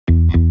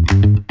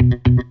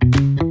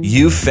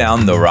You've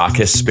found the Rock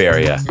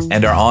Hesperia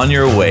and are on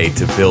your way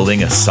to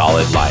building a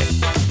solid life.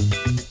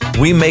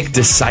 We make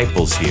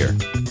disciples here.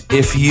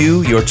 If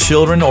you, your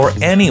children, or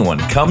anyone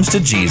comes to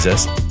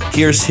Jesus,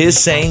 hears his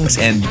sayings,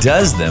 and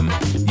does them,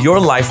 your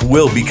life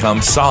will become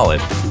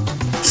solid.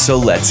 So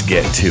let's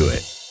get to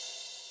it.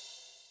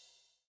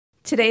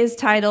 Today's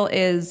title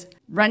is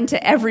Run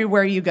to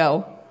Everywhere You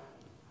Go.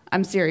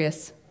 I'm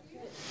serious.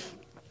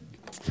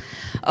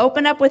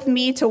 Open up with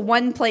me to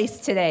one place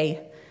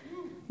today.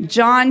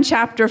 John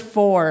chapter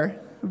 4,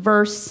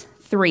 verse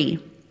 3.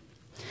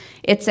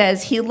 It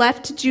says, "He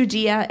left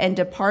Judea and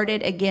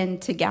departed again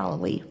to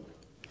Galilee,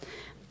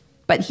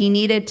 but he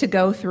needed to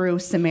go through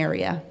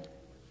Samaria."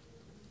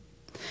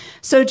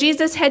 So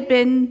Jesus had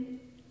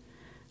been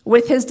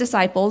with his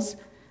disciples,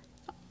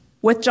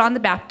 with John the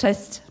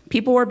Baptist.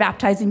 People were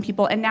baptizing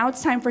people, and now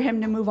it's time for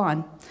him to move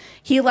on.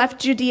 He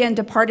left Judea and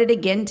departed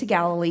again to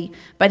Galilee,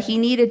 but he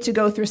needed to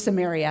go through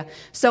Samaria.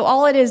 So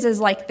all it is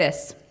like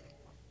this.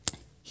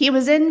 He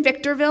was in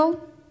Victorville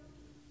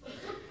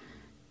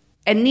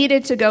and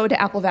needed to go to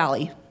Apple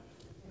Valley,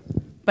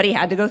 but he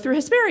had to go through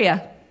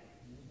Hesperia.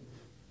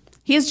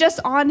 He is just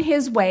on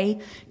his way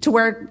to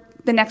where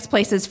the next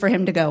place is for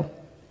him to go.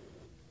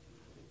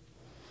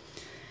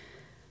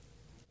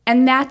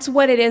 And that's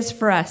what it is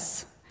for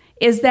us,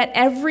 is that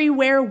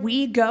everywhere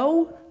we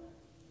go,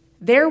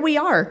 there we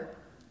are.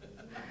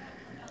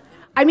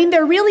 I mean,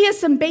 there really is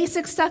some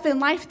basic stuff in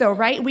life though,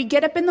 right? We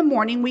get up in the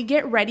morning, we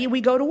get ready,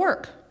 we go to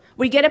work.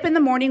 We get up in the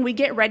morning, we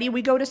get ready,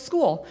 we go to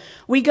school.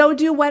 We go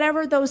do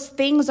whatever those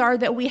things are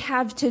that we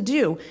have to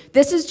do.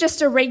 This is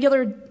just a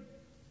regular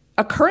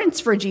occurrence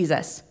for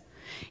Jesus.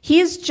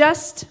 He's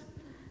just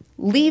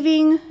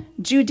leaving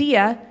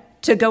Judea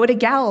to go to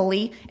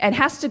Galilee and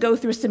has to go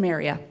through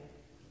Samaria.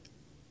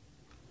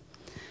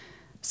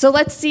 So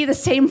let's see the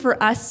same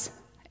for us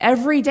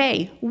every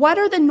day. What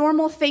are the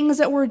normal things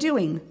that we're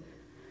doing?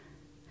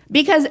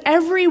 Because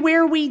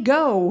everywhere we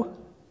go,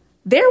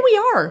 there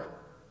we are,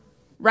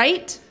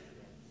 right?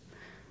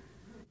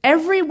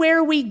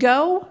 Everywhere we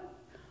go,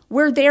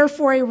 we're there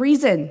for a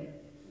reason.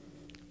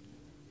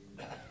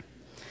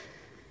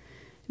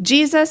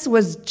 Jesus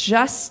was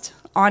just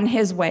on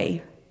his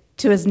way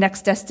to his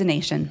next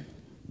destination.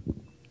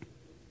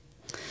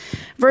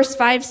 Verse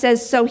 5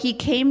 says, "So he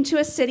came to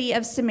a city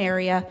of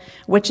Samaria,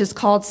 which is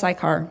called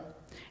Sychar,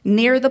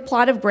 near the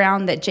plot of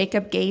ground that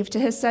Jacob gave to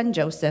his son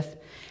Joseph.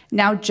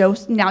 Now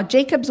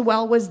Jacob's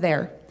well was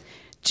there.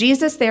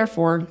 Jesus,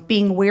 therefore,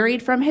 being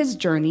wearied from his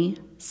journey,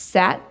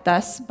 sat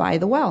thus by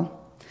the well.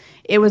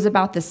 It was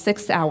about the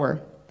 6th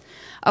hour.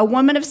 A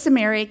woman of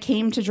Samaria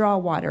came to draw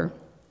water.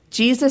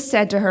 Jesus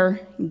said to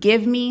her,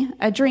 'Give me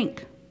a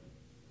drink.'"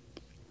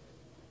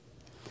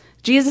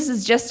 Jesus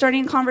is just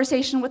starting a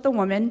conversation with a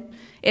woman.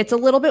 It's a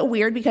little bit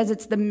weird because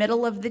it's the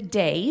middle of the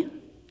day,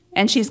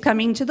 and she's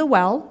coming to the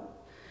well.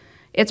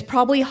 It's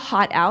probably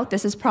hot out.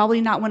 This is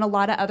probably not when a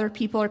lot of other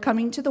people are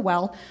coming to the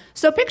well.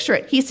 So picture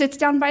it. He sits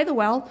down by the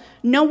well.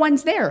 No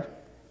one's there.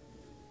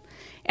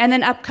 And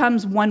then up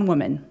comes one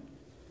woman.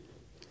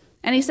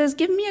 And he says,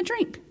 "Give me a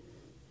drink."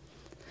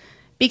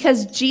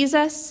 Because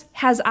Jesus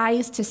has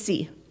eyes to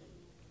see.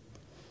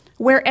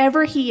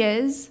 Wherever he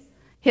is,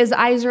 his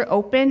eyes are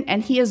open,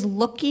 and he is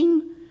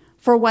looking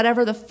for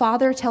whatever the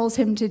Father tells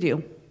him to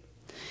do.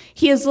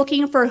 He is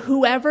looking for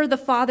whoever the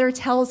Father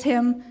tells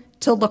him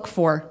to look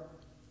for.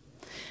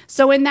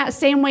 So in that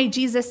same way,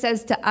 Jesus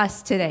says to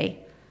us today,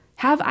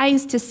 have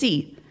eyes to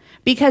see,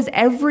 because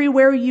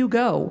everywhere you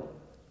go,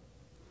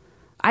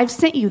 I've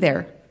sent you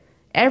there.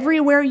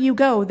 Everywhere you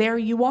go, there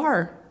you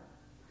are.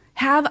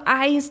 Have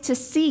eyes to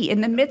see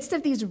in the midst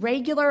of these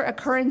regular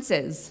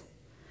occurrences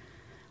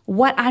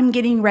what I'm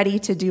getting ready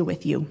to do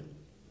with you.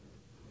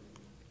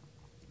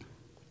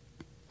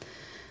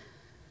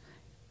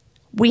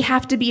 We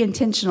have to be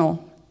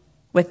intentional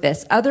with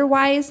this.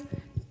 Otherwise,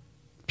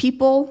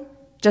 people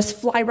just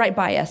fly right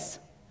by us.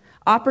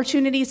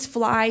 Opportunities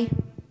fly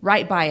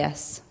right by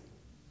us.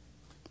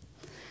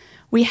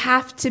 We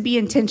have to be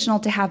intentional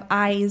to have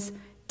eyes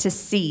to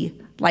see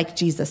like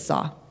Jesus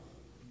saw.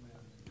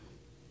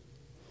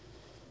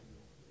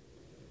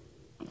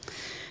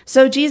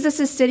 So Jesus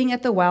is sitting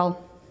at the well.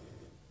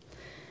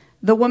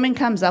 The woman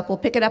comes up. We'll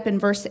pick it up in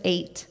verse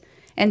 8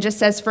 and just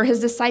says, "For his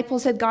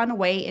disciples had gone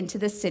away into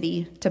the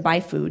city to buy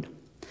food.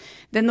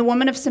 Then the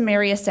woman of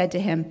Samaria said to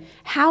him,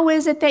 'How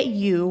is it that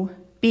you,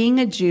 being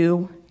a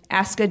Jew,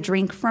 ask a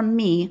drink from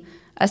me,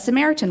 a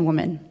Samaritan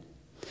woman?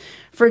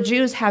 For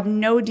Jews have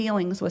no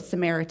dealings with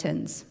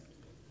Samaritans.'"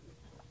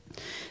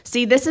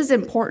 See, this is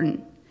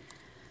important.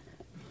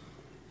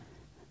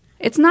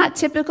 It's not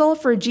typical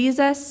for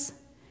Jesus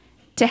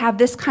to have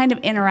this kind of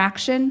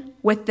interaction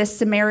with this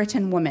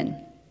Samaritan woman.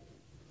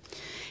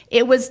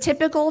 It was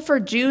typical for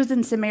Jews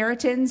and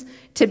Samaritans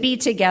to be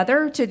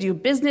together, to do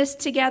business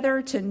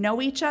together, to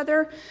know each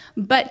other,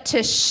 but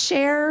to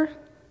share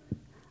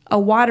a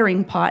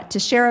watering pot, to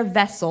share a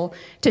vessel,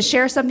 to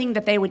share something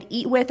that they would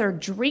eat with or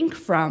drink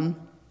from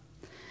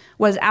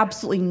was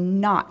absolutely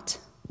not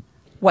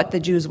what the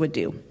Jews would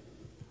do.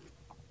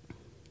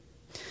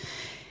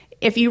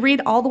 If you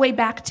read all the way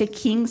back to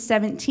Kings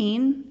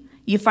 17,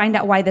 you find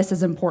out why this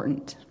is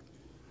important.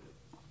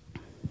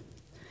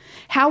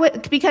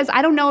 Because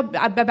I don't know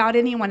about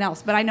anyone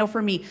else, but I know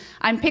for me,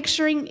 I'm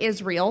picturing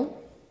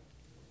Israel,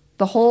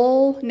 the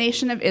whole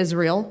nation of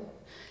Israel,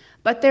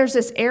 but there's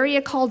this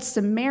area called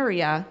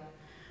Samaria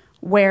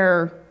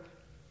where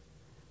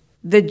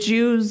the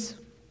Jews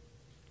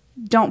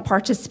don't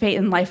participate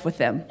in life with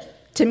them.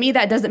 To me,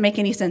 that doesn't make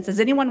any sense. Is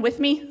anyone with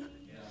me?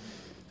 Yeah.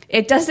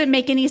 It doesn't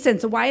make any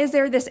sense. Why is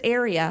there this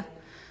area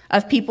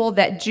of people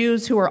that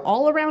Jews who are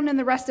all around in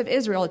the rest of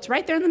Israel, it's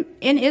right there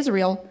in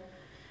Israel,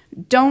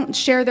 don't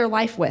share their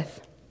life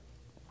with?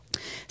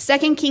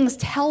 2 Kings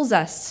tells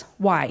us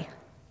why.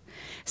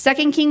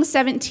 2 Kings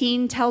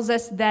 17 tells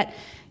us that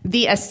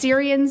the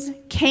Assyrians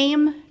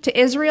came to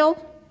Israel,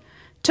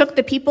 took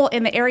the people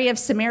in the area of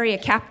Samaria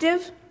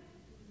captive,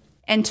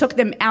 and took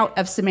them out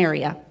of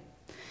Samaria.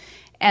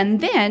 And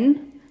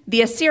then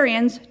the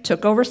Assyrians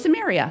took over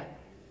Samaria.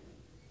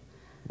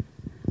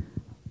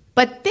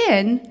 But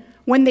then,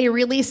 when they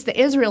released the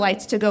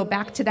Israelites to go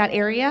back to that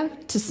area,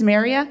 to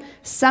Samaria,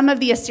 some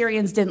of the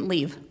Assyrians didn't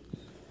leave.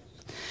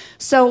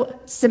 So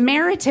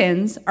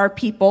Samaritans are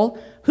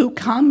people who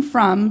come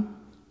from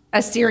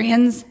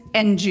Assyrians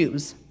and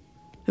Jews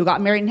who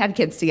got married and had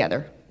kids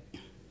together.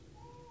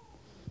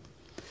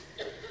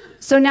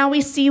 So now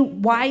we see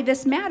why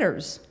this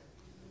matters.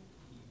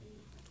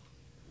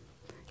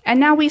 And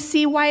now we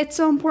see why it's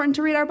so important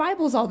to read our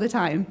Bibles all the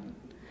time.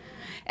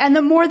 And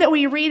the more that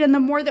we read and the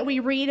more that we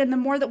read and the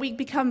more that we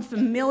become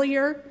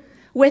familiar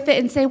with it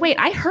and say, wait,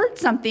 I heard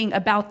something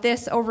about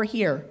this over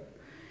here.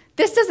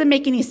 This doesn't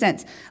make any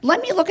sense.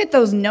 Let me look at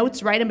those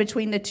notes right in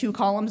between the two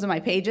columns of my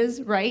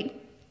pages, right?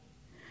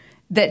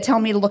 That tell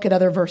me to look at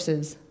other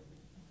verses.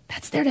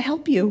 That's there to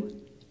help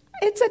you.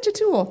 It's such a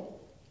tool.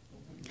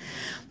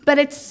 But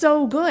it's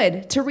so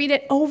good to read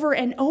it over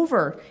and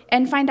over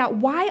and find out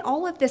why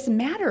all of this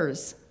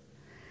matters.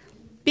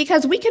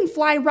 Because we can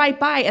fly right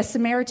by a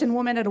Samaritan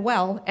woman at a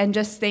well and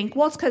just think,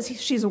 well, it's because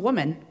she's a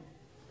woman.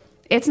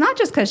 It's not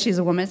just because she's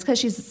a woman, it's because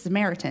she's a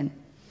Samaritan.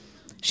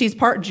 She's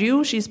part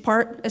Jew, she's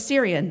part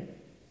Assyrian.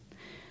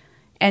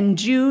 And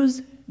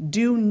Jews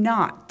do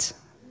not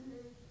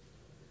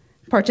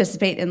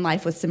participate in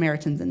life with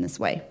Samaritans in this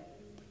way.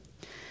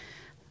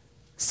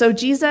 So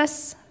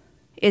Jesus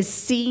is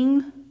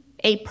seeing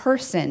a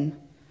person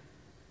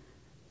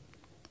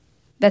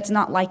that's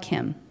not like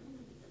him.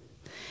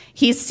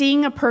 He's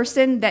seeing a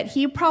person that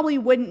he probably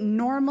wouldn't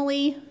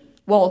normally,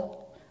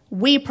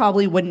 we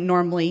probably wouldn't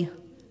normally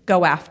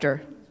go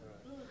after,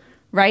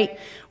 right?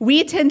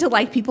 We tend to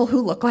like people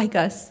who look like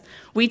us.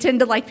 We tend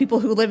to like people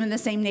who live in the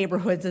same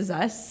neighborhoods as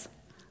us.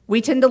 We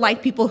tend to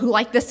like people who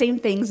like the same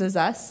things as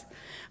us.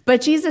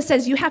 But Jesus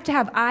says you have to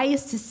have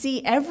eyes to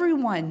see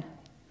everyone,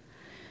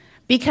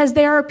 because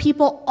there are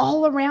people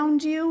all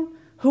around you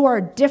who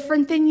are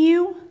different than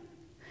you,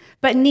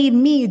 but need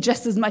me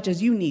just as much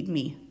as you need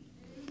me.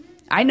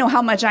 I know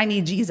how much I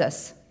need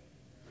Jesus.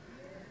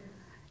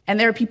 And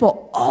there are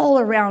people all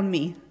around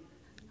me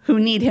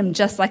who need him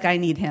just like I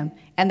need him,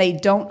 and they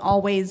don't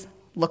always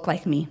look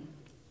like me.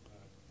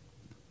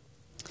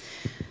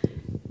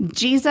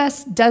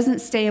 Jesus doesn't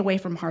stay away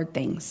from hard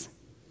things.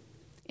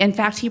 In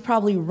fact, he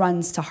probably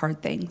runs to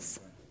hard things.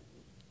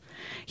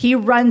 He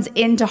runs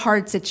into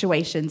hard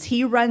situations.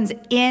 He runs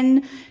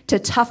into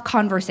tough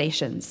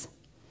conversations.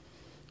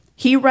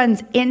 He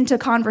runs into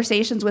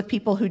conversations with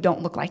people who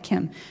don't look like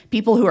him,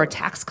 people who are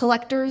tax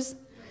collectors,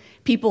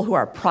 people who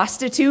are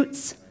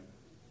prostitutes.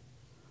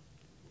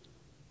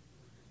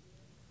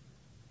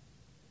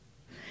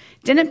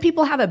 Didn't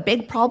people have a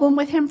big problem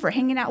with him for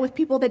hanging out with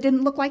people that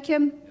didn't look like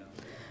him?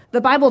 The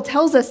Bible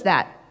tells us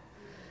that.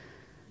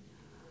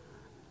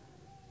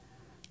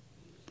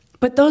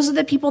 But those are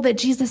the people that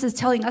Jesus is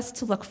telling us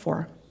to look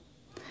for.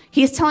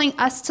 He's telling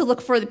us to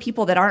look for the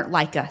people that aren't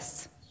like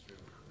us.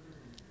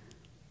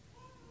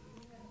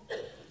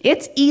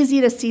 It's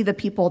easy to see the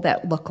people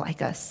that look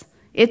like us.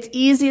 It's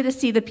easy to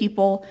see the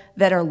people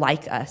that are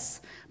like us.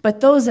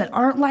 But those that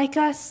aren't like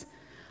us,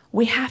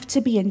 we have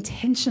to be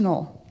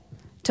intentional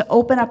to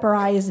open up our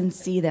eyes and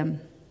see them.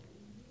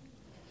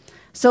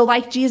 So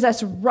like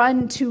Jesus,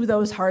 run to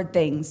those hard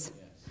things.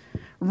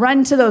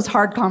 Run to those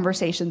hard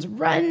conversations.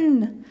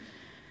 Run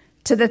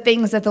to the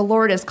things that the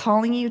Lord is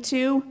calling you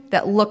to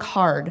that look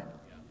hard.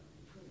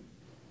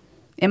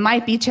 It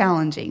might be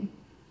challenging.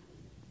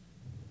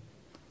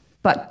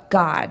 But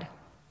God,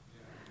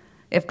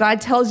 if God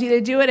tells you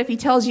to do it, if he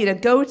tells you to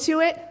go to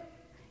it,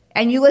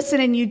 and you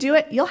listen and you do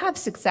it, you'll have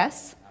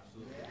success.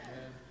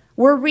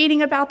 We're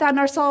reading about that in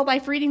our Solid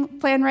Life reading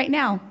plan right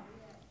now.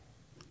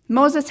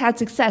 Moses had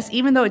success,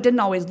 even though it didn't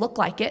always look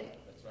like it.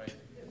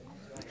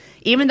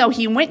 Even though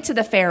he went to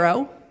the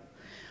Pharaoh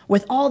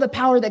with all the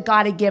power that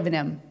God had given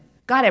him.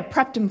 God had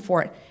prepped him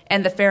for it.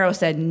 And the Pharaoh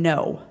said,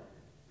 no,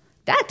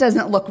 that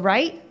doesn't look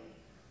right.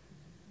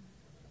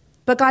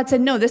 But God said,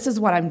 no, this is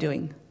what I'm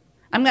doing.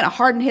 I'm going to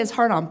harden his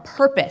heart on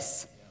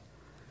purpose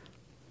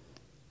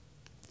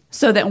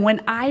so that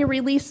when I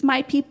release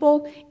my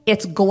people,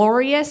 it's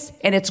glorious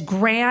and it's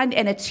grand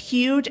and it's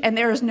huge and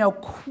there is no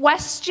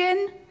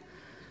question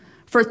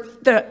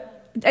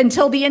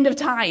until the end of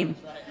time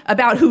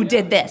about who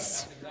did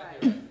this.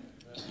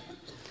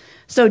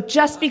 So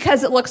just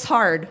because it looks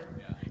hard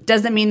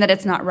doesn't mean that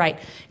it's not right.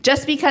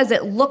 Just because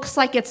it looks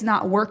like it's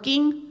not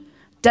working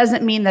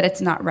doesn't mean that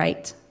it's not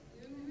right.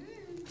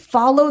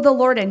 Follow the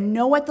Lord and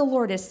know what the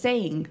Lord is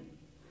saying,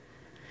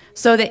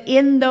 so that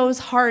in those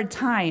hard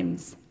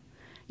times,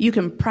 you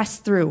can press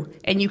through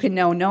and you can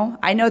know, no,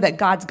 I know that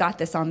God's got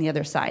this on the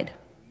other side.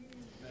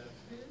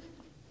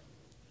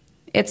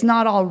 It's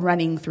not all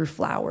running through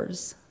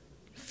flowers,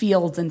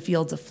 fields and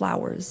fields of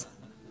flowers.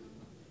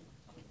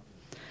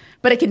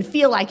 But it can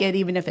feel like it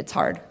even if it's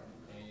hard.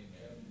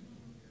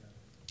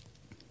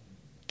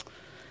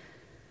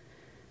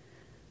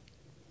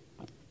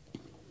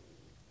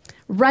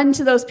 Run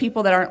to those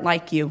people that aren't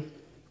like you,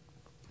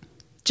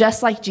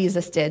 just like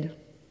Jesus did.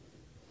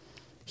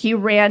 He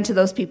ran to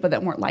those people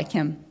that weren't like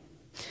him.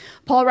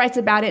 Paul writes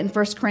about it in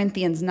 1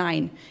 Corinthians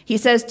 9. He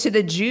says, to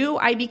the Jew,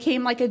 I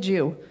became like a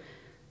Jew.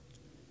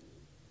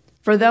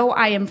 For though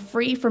I am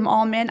free from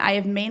all men, I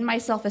have made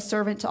myself a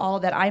servant to all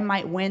that I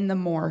might win the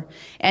more.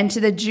 And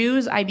to the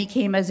Jews, I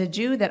became as a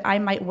Jew that I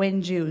might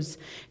win Jews.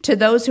 To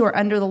those who are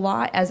under the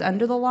law, as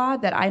under the law,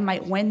 that I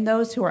might win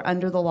those who are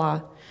under the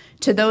law.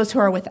 To those who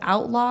are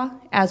without law,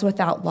 as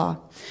without law.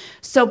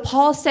 So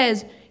Paul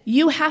says,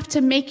 you have to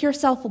make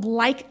yourself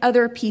like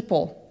other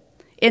people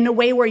in a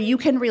way where you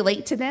can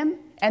relate to them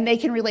and they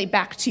can relate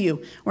back to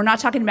you. We're not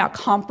talking about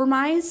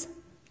compromise.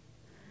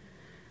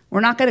 We're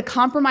not going to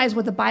compromise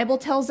what the Bible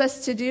tells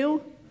us to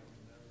do.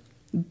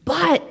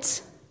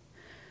 But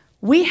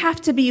we have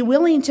to be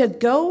willing to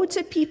go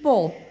to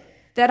people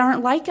that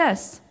aren't like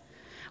us.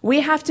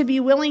 We have to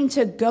be willing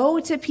to go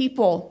to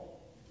people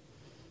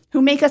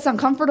who make us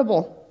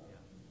uncomfortable.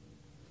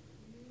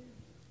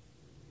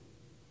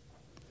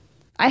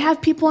 I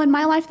have people in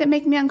my life that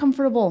make me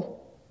uncomfortable.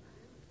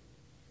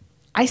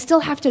 I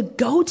still have to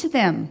go to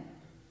them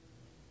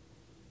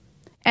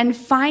and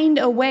find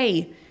a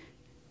way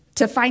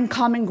to find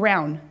common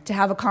ground, to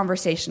have a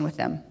conversation with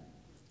them.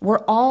 We're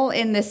all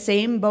in the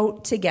same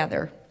boat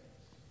together.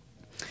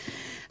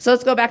 So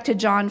let's go back to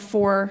John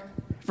 4,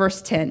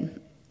 verse 10.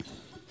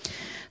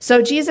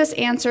 So Jesus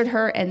answered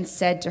her and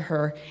said to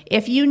her,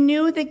 if you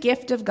knew the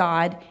gift of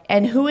God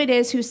and who it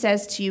is who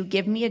says to you,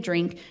 give me a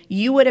drink,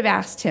 you would have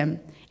asked him,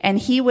 and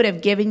he would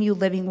have given you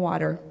living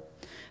water.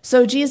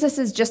 So Jesus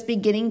is just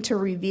beginning to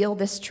reveal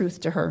this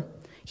truth to her.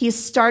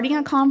 He's starting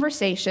a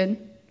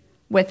conversation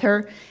with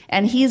her,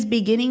 and he's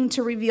beginning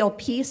to reveal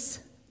piece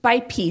by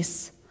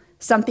piece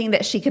something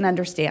that she can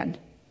understand.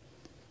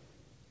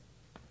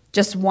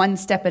 Just one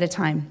step at a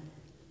time.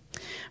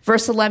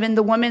 Verse 11,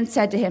 the woman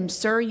said to him,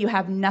 sir, you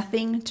have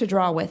nothing to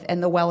draw with,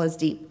 and the well is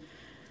deep.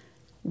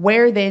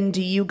 Where then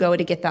do you go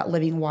to get that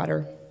living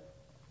water?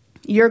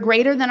 You're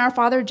greater than our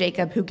father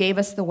Jacob, who gave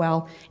us the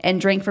well and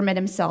drank from it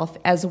himself,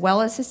 as well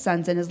as his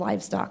sons and his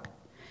livestock.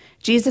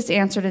 Jesus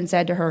answered and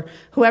said to her,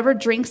 whoever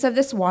drinks of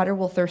this water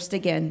will thirst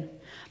again,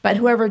 but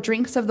whoever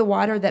drinks of the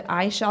water that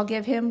I shall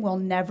give him will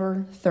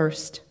never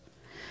thirst.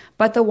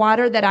 But the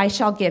water that I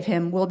shall give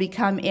him will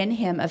become in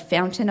him a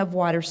fountain of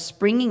water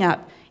springing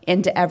up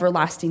into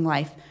everlasting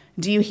life.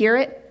 Do you hear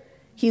it?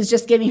 He's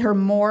just giving her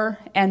more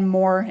and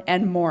more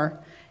and more.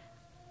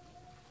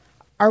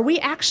 Are we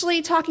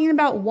actually talking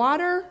about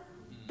water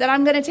that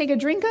I'm going to take a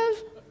drink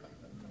of?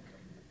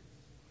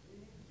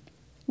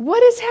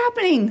 What is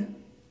happening?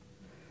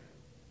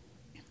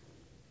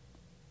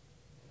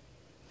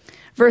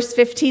 Verse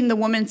 15, the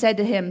woman said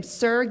to him,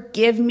 sir,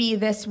 give me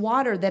this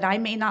water that I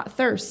may not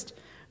thirst,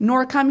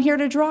 nor come here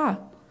to draw.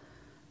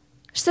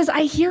 She says,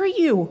 I hear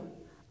you.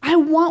 I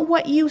want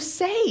what you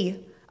say.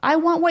 I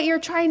want what you're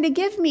trying to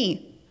give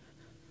me.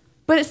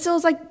 But it still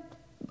is like,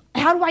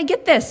 how do I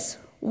get this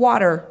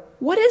water?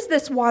 What is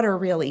this water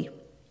really?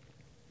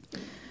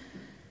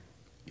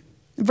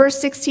 Verse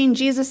 16,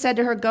 Jesus said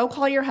to her, go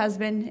call your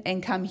husband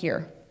and come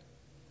here.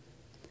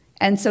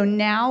 And so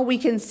now we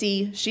can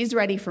see she's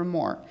ready for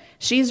more.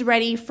 She's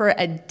ready for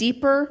a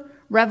deeper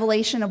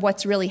revelation of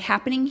what's really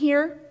happening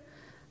here,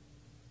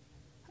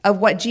 of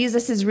what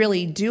Jesus is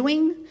really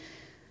doing,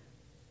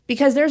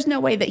 because there's no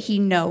way that he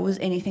knows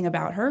anything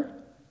about her.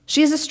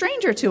 She's a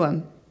stranger to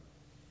him.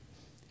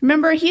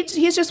 Remember,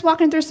 he's just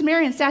walking through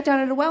Samaria and sat down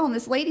at a well, and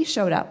this lady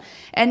showed up.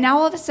 And now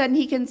all of a sudden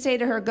he can say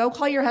to her, go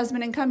call your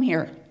husband and come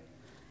here.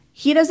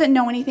 He doesn't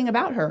know anything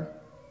about her.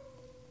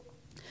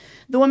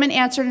 The woman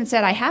answered and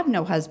said, I have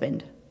no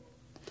husband.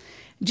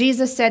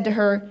 Jesus said to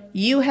her,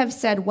 you have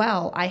said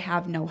well, I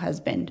have no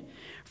husband.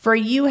 For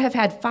you have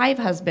had 5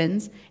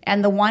 husbands,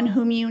 and the one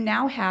whom you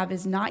now have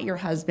is not your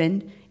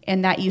husband,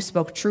 and that you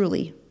spoke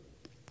truly.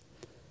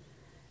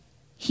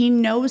 He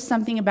knows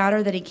something about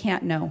her that he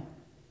can't know.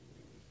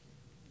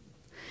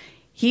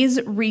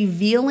 He's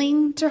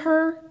revealing to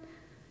her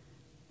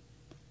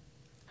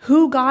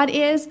who God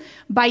is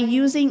by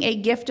using a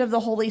gift of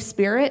the Holy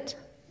Spirit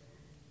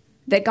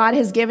that God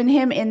has given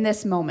him in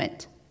this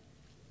moment.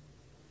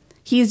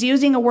 He's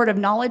using a word of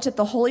knowledge that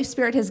the Holy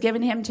Spirit has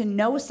given him to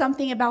know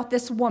something about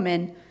this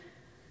woman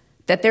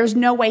that there's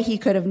no way he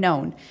could have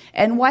known.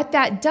 And what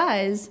that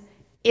does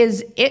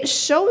is it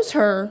shows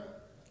her,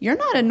 you're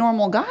not a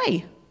normal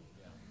guy.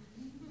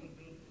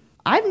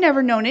 I've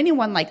never known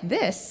anyone like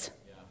this.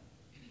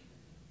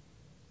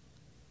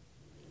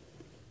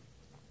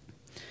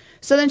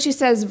 So then she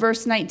says,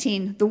 verse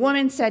 19, the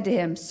woman said to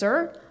him,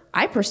 "Sir,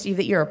 I perceive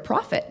that you're a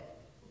prophet."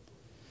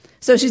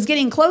 So she's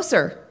getting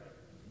closer.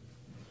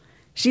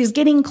 She's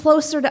getting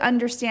closer to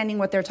understanding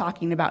what they're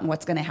talking about and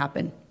what's going to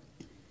happen.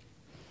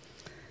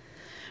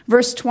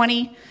 Verse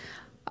 20,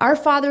 our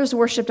fathers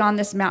worshipped on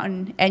this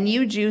mountain, and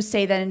you Jews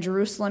say that in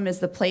Jerusalem is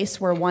the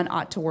place where one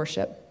ought to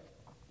worship.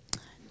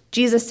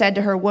 Jesus said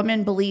to her,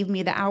 "Woman, believe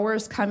me, the hour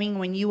is coming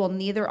when you will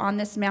neither on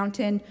this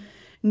mountain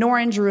nor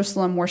in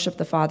Jerusalem worship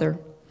the Father.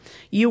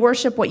 You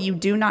worship what you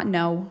do not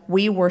know.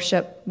 We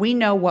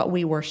know what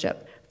we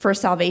worship, for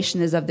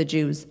salvation is of the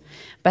Jews.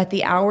 But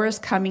the hour is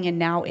coming, and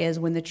now is,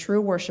 when the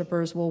true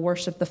worshipers will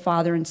worship the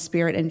Father in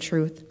spirit and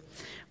truth.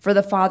 For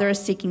the Father is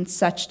seeking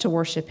such to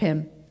worship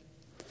him."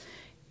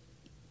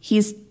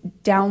 He's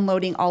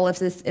downloading all of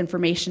this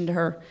information to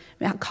her,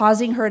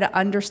 causing her to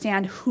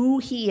understand who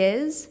he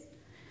is.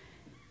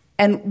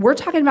 And we're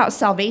talking about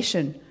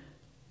salvation.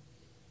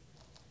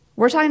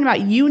 We're talking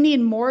about you need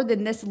more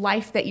than this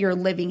life that you're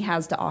living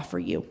has to offer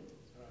you.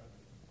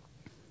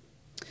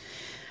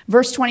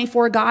 Verse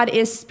 24, God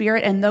is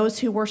spirit, and those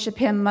who worship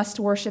him must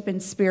worship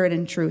in spirit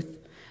and truth.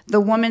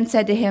 The woman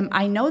said to him,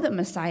 "I know that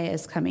Messiah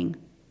is coming.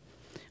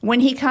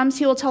 When he comes,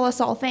 he will tell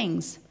us all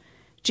things."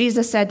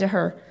 Jesus said to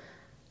her,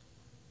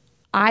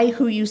 I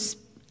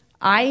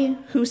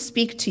who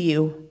speak to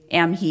you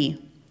am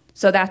he.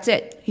 So that's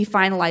it. He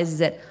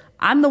finalizes it.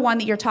 I'm the one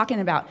that you're talking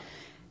about.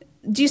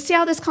 Do you see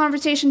how this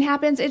conversation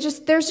happens?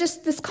 There's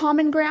just this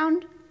common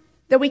ground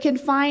that we can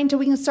find till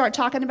we can start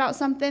talking about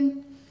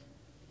something.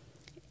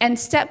 And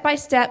step by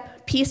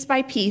step, piece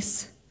by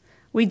piece,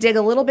 we dig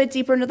a little bit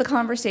deeper into the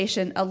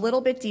conversation, a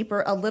little bit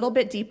deeper, a little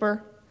bit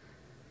deeper.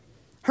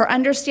 Her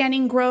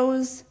understanding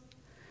grows.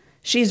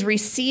 She's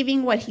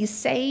receiving what he's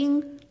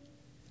saying.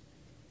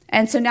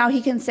 And so now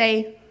he can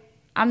say,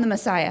 I'm the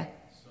Messiah.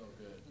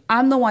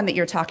 I'm the one that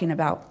you're talking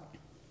about.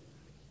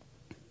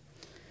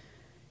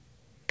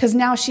 Because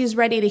now she's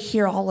ready to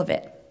hear all of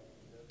it.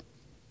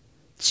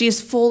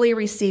 She's fully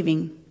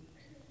receiving.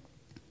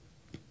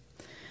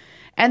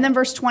 And then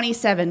verse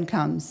 27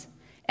 comes.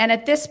 And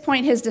at this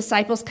point, his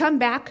disciples come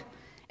back,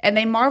 and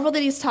they marvel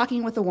that he's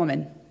talking with a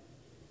woman.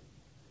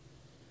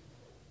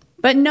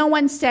 But no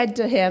one said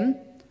to him,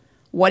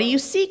 "What do you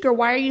seek?" or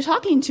 "Why are you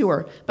talking to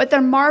her?" But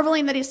they're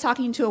marveling that he's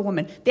talking to a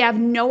woman. They have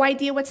no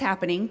idea what's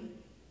happening.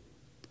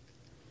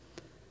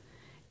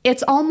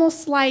 It's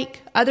almost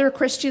like other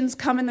Christians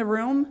come in the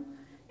room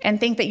and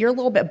think that you're a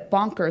little bit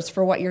bonkers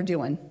for what you're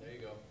doing. There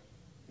you go.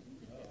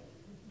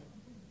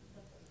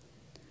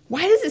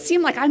 Why does it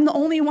seem like I'm the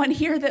only one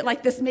here that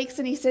like this makes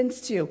any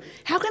sense to?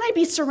 How can I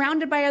be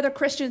surrounded by other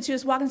Christians who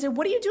just walk and say,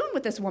 "What are you doing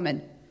with this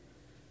woman?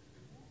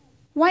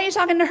 Why are you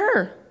talking to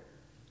her?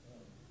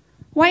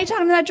 Why are you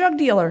talking to that drug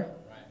dealer?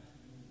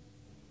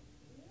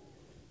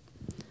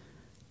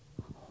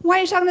 Why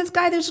are you talking to this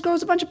guy that just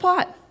grows a bunch of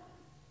pot?"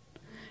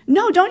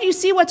 No, don't you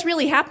see what's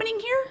really happening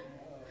here?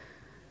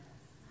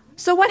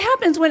 So what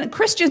happens when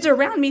Christians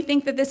around me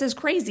think that this is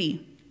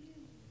crazy?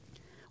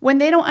 When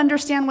they don't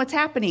understand what's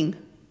happening?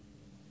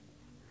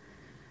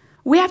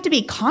 We have to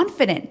be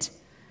confident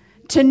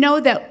to know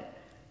that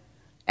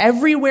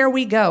everywhere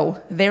we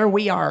go, there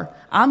we are.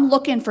 I'm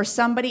looking for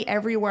somebody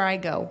everywhere I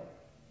go.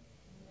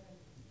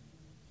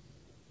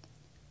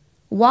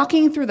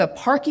 Walking through the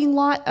parking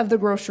lot of the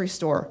grocery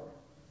store.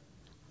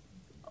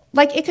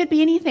 Like, it could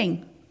be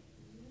anything.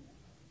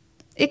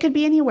 It could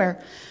be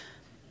anywhere.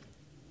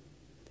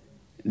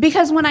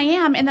 Because when I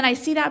am, and then I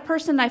see that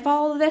person, and I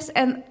follow this,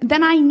 and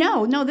then I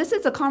know, no, this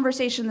is a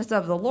conversation that's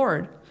of the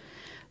Lord.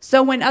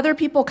 So when other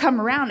people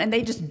come around and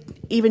they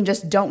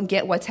just don't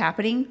get what's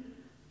happening,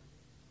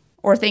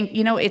 or think,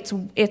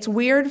 it's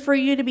weird for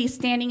you to be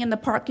standing in the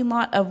parking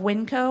lot of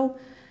Winco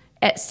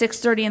at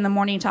 6:30 in the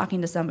morning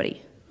talking to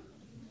somebody.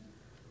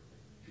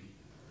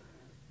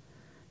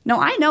 No,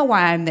 I know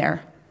why I'm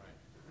there.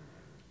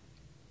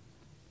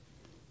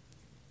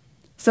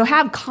 So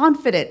have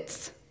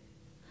confidence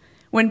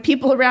when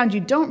people around you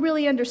don't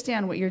really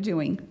understand what you're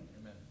doing.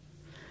 Amen.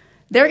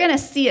 They're going to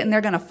see it and they're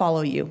going to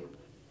follow you.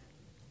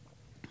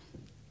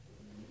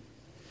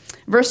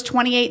 Verse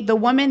 28, the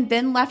woman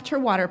then left her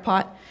water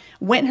pot,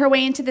 went her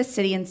way into the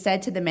city, and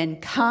said to the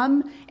men,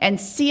 "Come and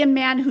see a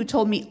man who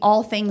told me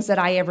all things that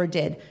I ever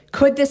did.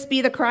 Could this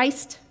be the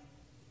Christ?"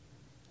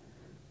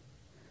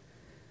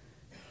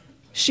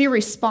 She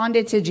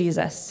responded to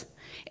Jesus.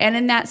 And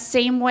in that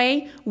same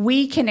way,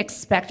 we can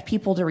expect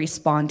people to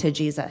respond to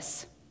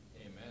Jesus.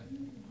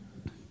 Amen.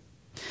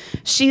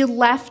 She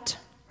left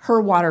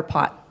her water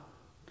pot.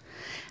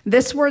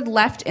 This word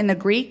 "left" in the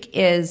Greek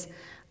is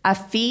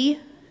aphiemi.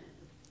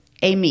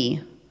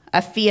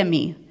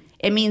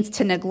 It means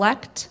to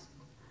neglect,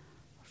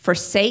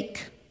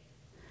 forsake,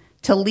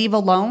 to leave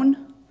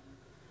alone,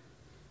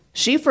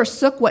 She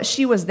forsook what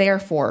she was there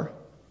for.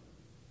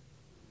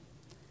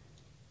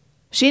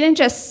 She didn't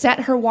just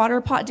set her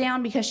water pot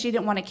down because she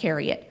didn't want to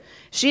carry it.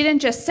 She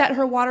didn't just set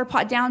her water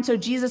pot down so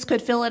Jesus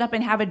could fill it up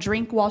and have a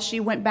drink while she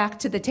went back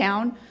to the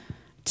town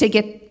to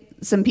get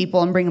some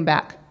people and bring them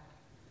back.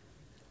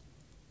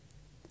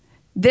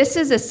 This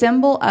is a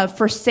symbol of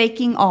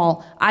forsaking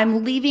all.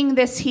 I'm leaving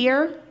this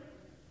here.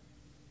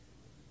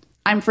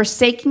 I'm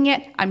forsaking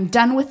it. I'm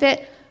done with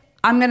it.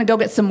 I'm going to go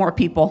get some more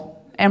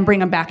people and bring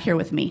them back here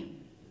with me.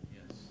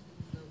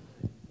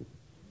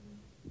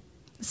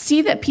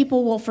 See that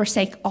people will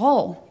forsake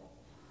all.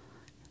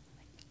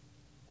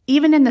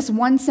 Even in this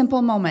one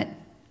simple moment,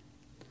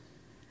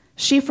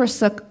 she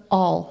forsook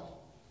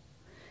all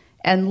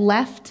and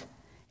left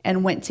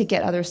and went to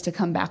get others to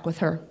come back with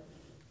her.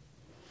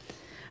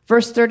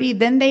 Verse 30,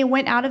 then they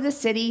went out of the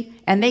city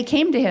and they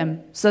came to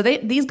him. So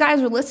these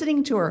guys were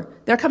listening to her.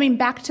 They're coming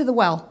back to the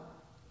well.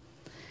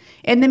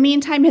 In the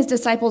meantime, his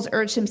disciples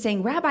urged him,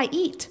 saying, Rabbi,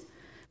 eat.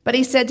 But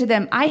he said to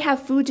them, I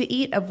have food to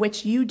eat of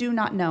which you do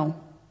not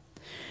know.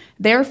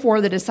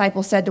 Therefore, the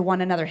disciples said to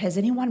one another, has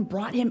anyone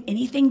brought him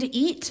anything to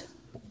eat?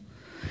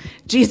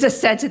 Jesus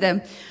said to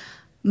them,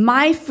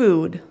 my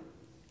food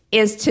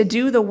is to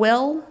do the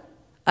will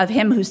of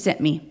him who sent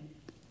me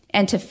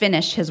and to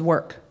finish his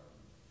work.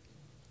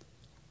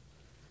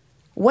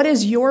 What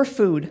is your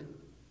food?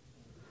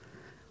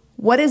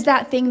 What is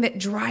that thing that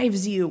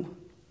drives you?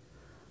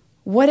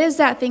 What is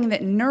that thing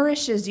that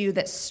nourishes you,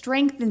 that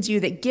strengthens you,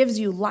 that gives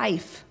you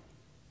life?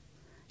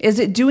 Is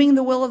it doing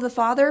the will of the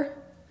Father?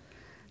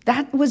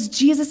 That was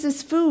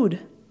Jesus'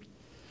 food,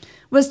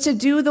 was to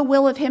do the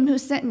will of him who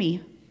sent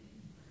me.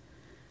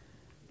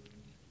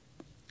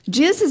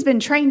 Jesus has been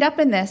trained up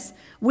in this.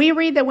 We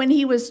read that when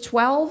he was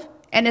 12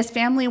 and his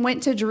family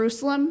went to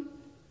Jerusalem,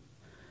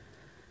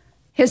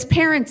 his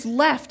parents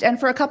left and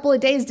for a couple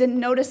of days didn't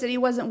notice that he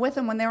wasn't with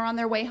them when they were on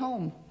their way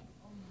home.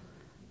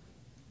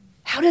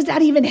 How does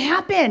that even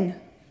happen?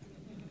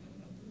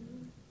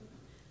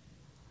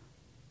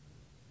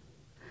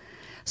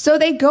 So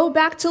they go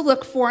back to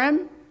look for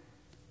him,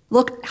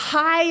 look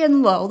high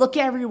and low, look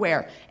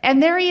everywhere.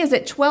 And there he is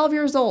at 12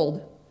 years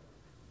old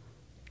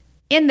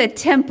in the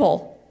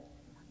temple.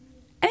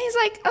 And he's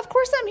like, of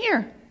course I'm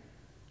here.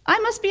 I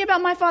must be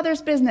about my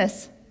Father's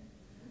business.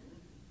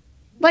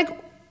 Like,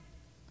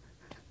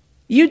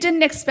 you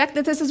didn't expect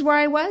that this is where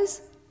I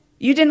was?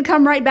 You didn't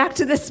come right back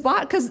to this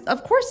spot? Because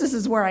of course this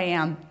is where I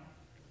am.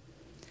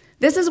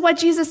 This is what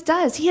Jesus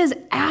does. He is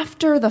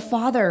after the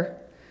Father.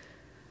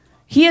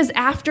 He is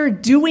after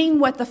doing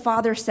what the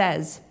Father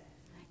says.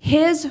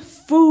 His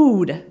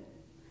food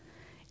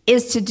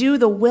is to do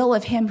the will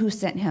of him who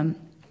sent him.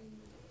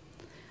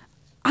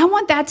 I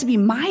want that to be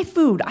my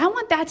food. I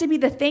want that to be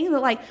the thing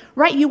that,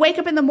 right, you wake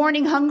up in the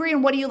morning hungry,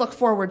 and what do you look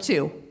forward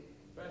to?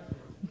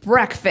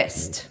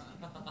 Breakfast.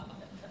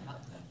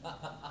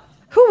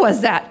 Who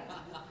was that?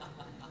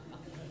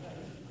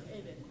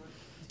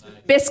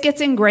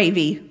 Biscuits and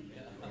gravy.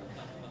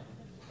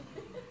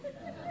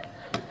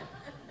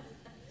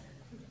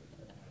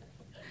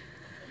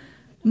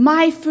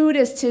 My food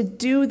is to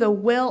do the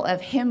will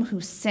of him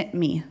who sent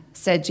me,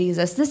 said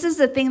Jesus. This is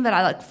the thing that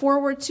I look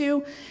forward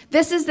to.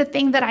 This is the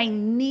thing that I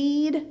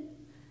need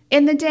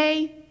in the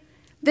day.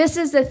 This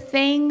is the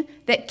thing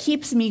that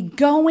keeps me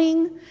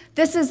going.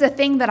 This is the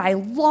thing that I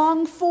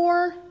long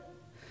for.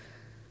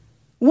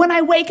 When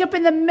I wake up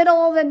in the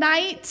middle of the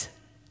night,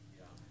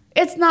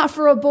 it's not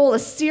for a bowl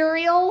of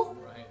cereal.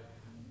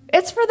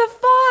 It's for the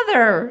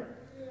Father.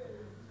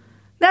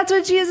 That's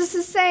what Jesus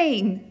is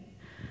saying.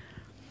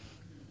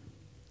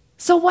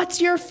 So what's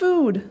your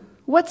food?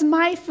 What's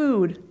my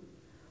food?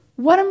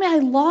 What am I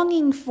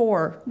longing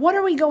for? What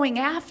are we going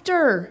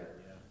after?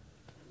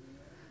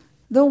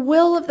 The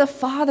will of the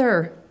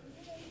Father.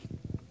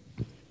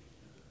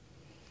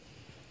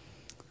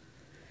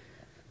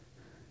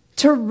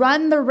 To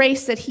run the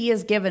race that he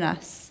has given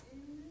us.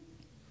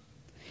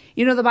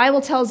 You know, the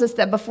Bible tells us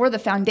that before the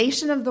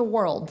foundation of the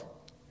world,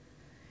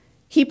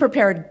 he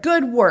prepared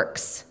good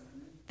works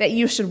that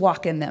you should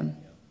walk in them.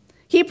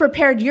 He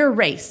prepared your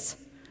race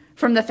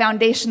from the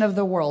foundation of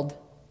the world.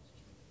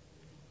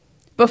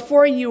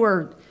 Before you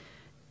were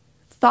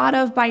thought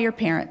of by your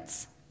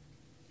parents,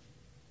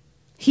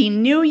 he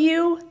knew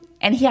you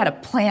and he had a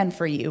plan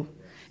for you.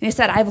 And he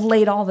said, I've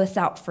laid all this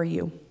out for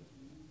you.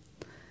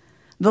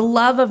 The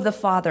love of the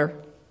Father,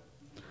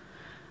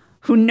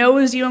 who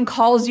knows you and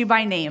calls you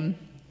by name,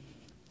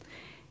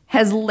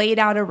 has laid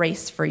out a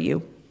race for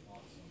you.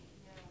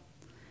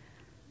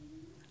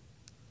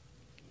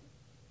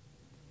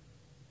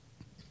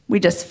 We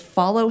just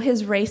follow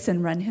his race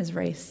and run his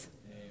race.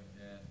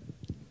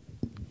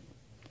 Amen.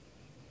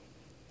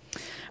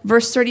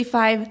 Verse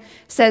 35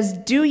 says,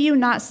 do you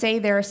not say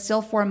there are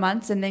still 4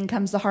 months and then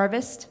comes the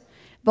harvest?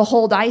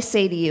 Behold, I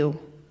say to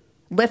you,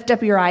 lift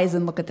up your eyes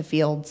and look at the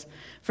fields,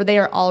 for they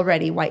are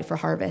already white for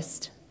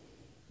harvest.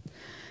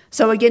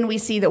 So again, we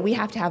see that we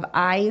have to have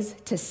eyes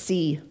to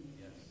see.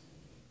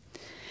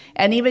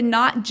 And even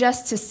not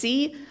just to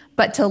see,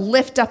 but to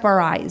lift up our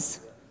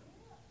eyes.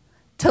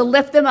 To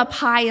lift them up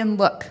high and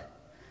look.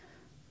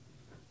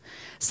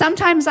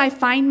 Sometimes I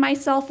find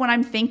myself when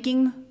I'm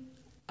thinking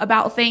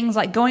about things,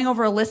 like going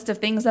over a list of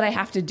things that I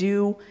have to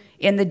do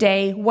in the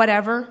day,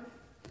 whatever.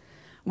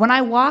 When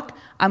I walk,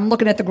 I'm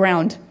looking at the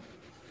ground.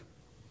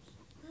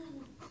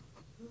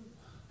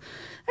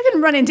 I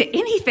can run into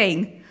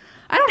anything.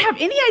 I don't have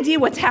any idea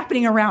what's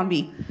happening around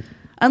me.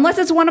 Unless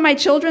it's one of my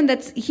children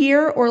that's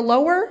here or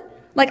lower,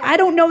 like I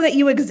don't know that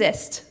you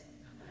exist.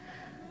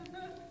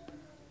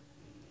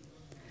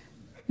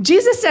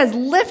 Jesus says,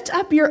 lift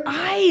up your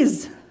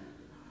eyes.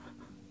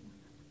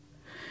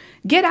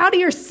 Get out of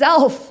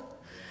yourself.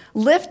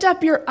 Lift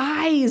up your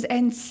eyes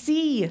and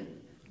see.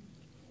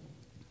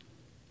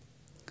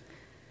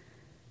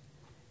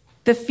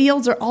 The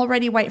fields are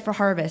already white for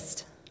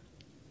harvest.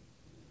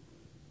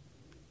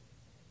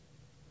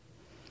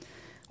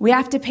 We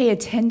have to pay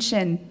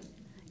attention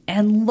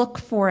and look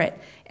for it.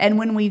 And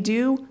when we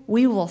do,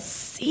 we will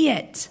see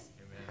it.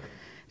 Amen.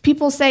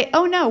 People say,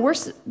 oh no,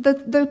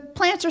 the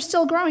plants are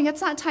still growing.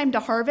 It's not time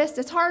to harvest.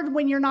 It's hard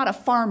when you're not a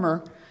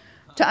farmer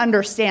to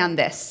understand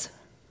this.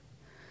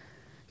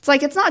 It's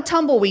like it's not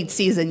tumbleweed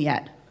season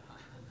yet.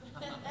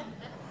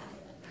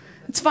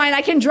 It's fine.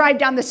 I can drive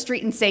down the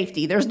street in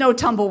safety. There's no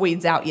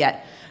tumbleweeds out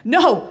yet.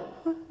 No,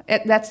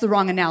 that's the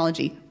wrong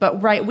analogy.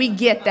 But right, we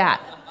get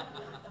that.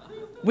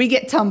 We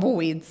get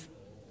tumbleweeds.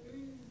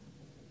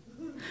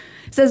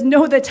 It says,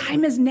 no, the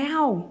time is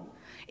now.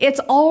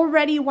 It's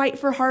already white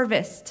for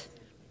harvest.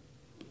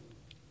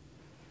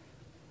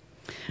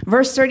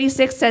 Verse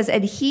 36 says,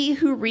 and he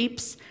who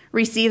reaps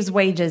receives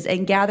wages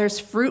and gathers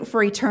fruit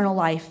for eternal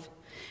life,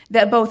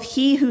 that both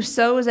he who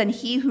sows and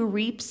he who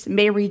reaps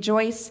may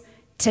rejoice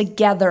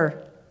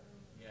together.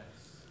 Yes.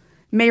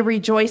 May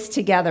rejoice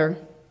together.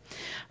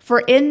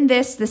 For in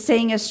this the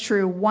saying is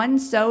true, one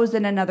sows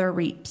and another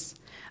reaps.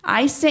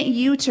 I sent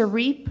you to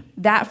reap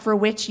that for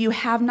which you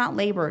have not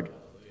labored.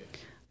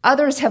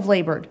 Others have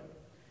labored,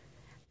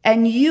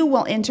 and you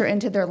will enter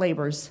into their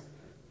labors.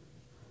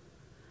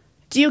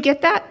 Do you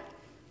get that?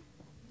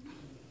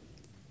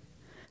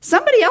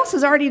 Somebody else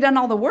has already done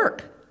all the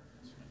work.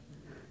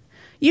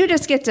 You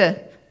just get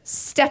to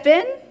step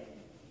in,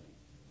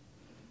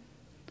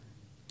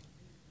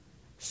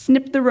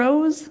 snip the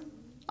rose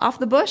off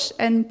the bush,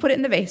 and put it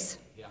in the vase.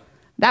 Yeah.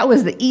 That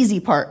was the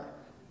easy part.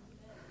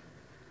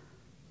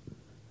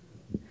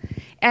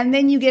 And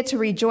then you get to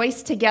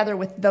rejoice together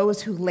with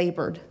those who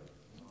labored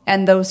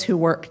and those who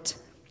worked.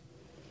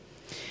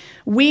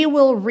 We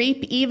will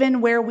reap even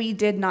where we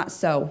did not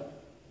sow.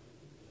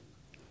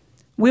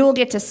 We will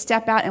get to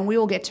step out and we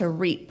will get to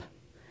reap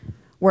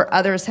where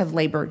others have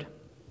labored.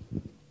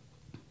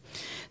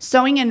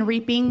 Sowing and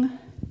reaping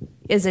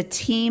is a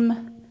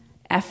team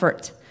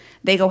effort.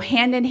 They go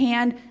hand in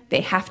hand.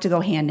 They have to go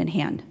hand in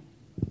hand.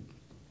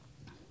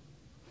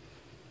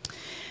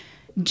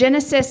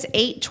 Genesis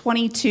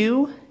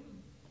 8:22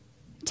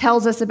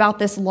 tells us about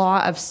this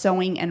law of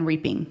sowing and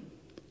reaping.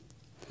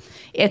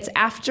 It's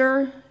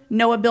after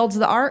Noah builds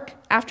the ark,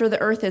 after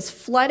the earth is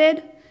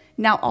flooded.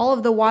 Now all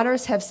of the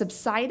waters have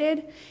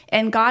subsided,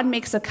 and God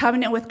makes a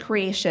covenant with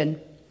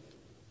creation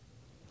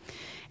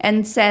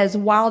and says,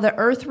 while the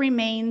earth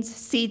remains,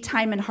 seed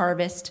time and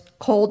harvest,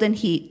 cold and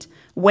heat,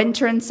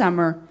 winter and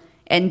summer,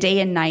 and day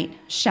and night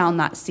shall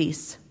not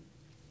cease.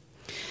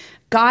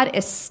 God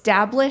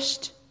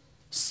established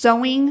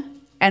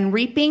sowing and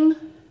reaping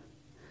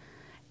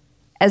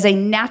as a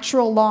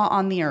natural law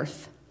on the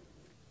earth.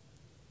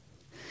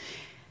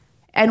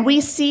 And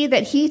we see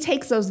that he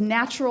takes those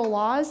natural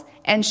laws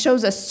and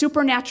shows us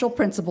supernatural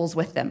principles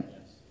with them.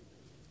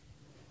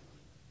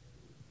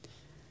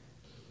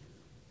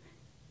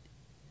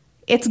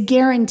 It's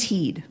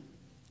guaranteed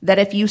that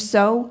if you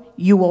sow,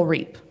 you will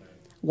reap.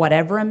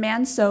 Whatever a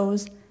man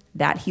sows,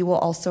 that he will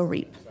also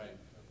reap.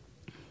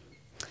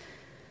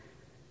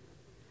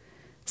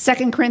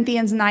 2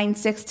 Corinthians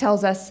 9:6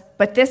 tells us,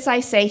 but this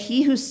I say,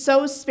 he who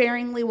sows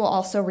sparingly will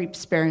also reap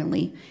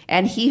sparingly,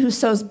 and he who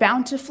sows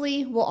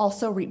bountifully will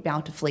also reap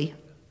bountifully.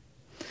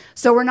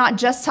 So we're not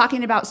just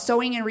talking about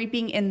sowing and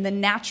reaping in the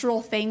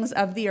natural things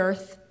of the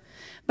earth,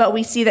 but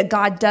we see that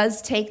God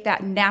does take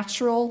that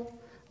natural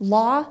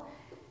law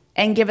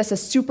and give us a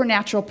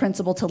supernatural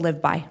principle to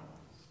live by.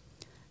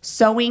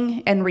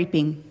 Sowing and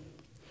reaping.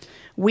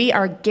 We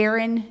are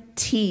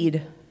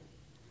guaranteed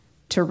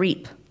to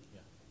reap.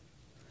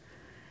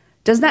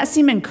 Doesn't that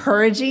seem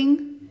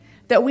encouraging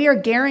that we are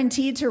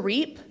guaranteed to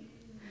reap?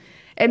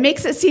 It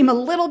makes it seem a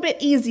little bit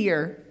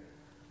easier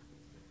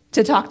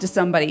to talk to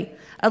somebody,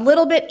 a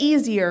little bit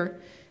easier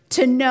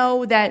to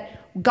know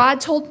that God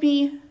told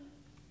me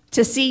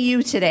to see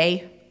you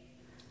today,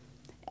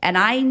 and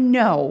I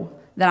know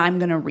that I'm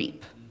going to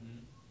reap.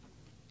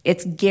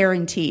 It's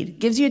guaranteed.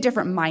 Gives you a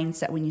different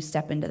mindset when you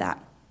step into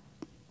that.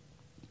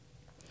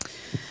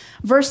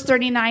 Verse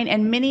 39,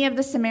 and many of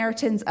the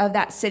Samaritans of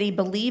that city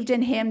believed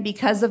in him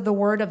because of the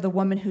word of the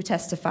woman who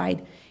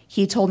testified,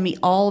 he told me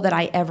all that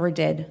I ever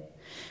did.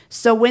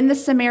 So when the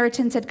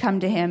Samaritans had come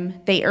to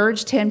him, they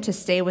urged him to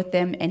stay with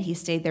them, and he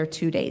stayed there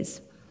 2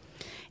 days.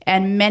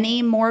 And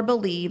many more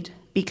believed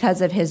because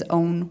of his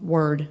own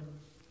word.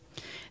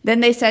 Then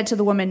they said to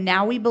the woman,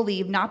 "Now we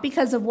believe, not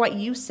because of what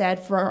you said,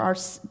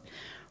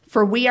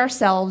 for we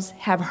ourselves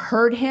have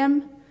heard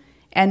him,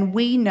 and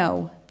we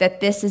know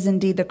that this is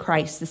indeed the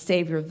Christ, the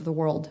Savior of the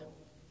world."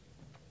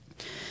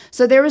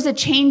 So there was a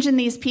change in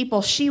these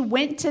people. She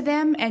went to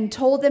them and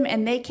told them,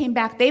 and they came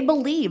back. They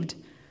believed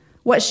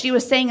what she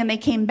was saying, and they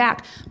came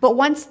back. But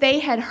once they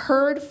had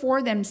heard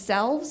for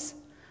themselves,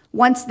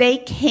 once they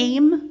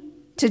came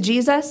to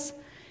Jesus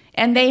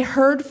and they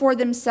heard for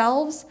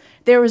themselves,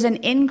 there was an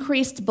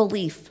increased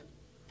belief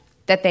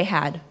that they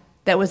had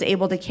that was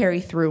able to carry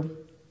through.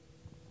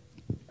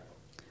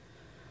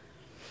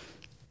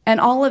 And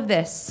all of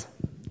this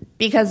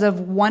because of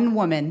one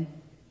woman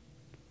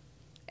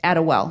at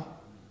a well.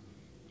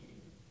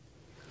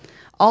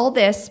 All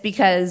this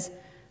because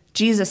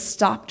Jesus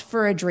stopped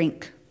for a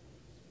drink.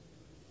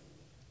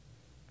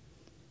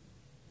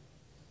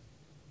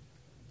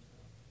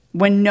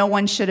 When no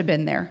one should have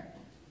been there.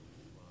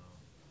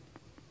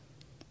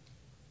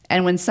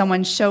 And when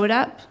someone showed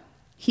up,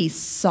 he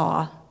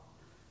saw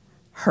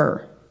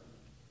her.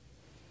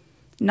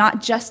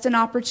 Not just an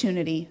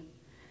opportunity,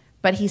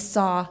 but he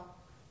saw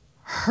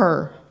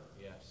her.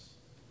 Yes.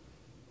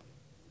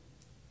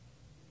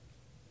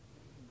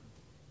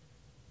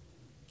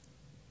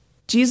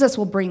 Jesus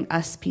will bring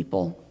us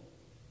people,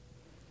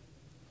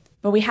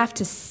 but we have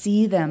to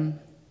see them.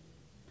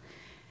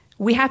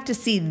 We have to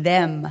see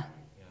them.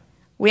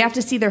 We have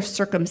to see their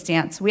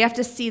circumstance. We have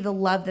to see the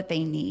love that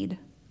they need.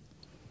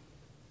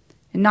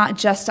 And not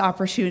just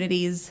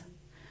opportunities,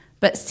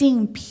 but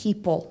seeing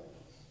people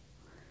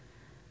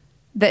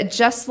that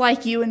just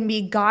like you and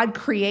me, God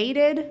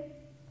created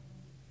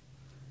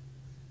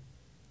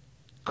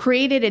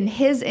in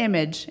his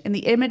image, in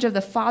the image of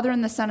the Father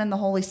and the Son and the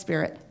Holy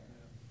Spirit.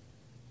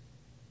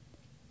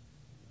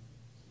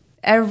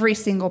 Every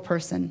single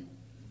person.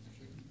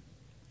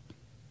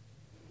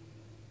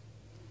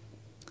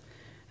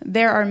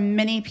 There are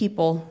many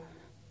people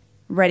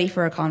ready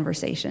for a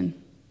conversation.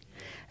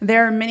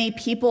 There are many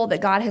people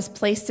that God has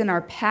placed in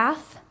our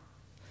path,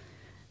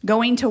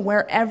 going to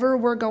wherever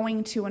we're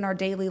going to in our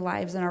daily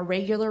lives, in our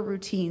regular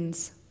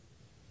routines.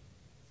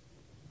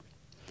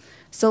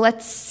 So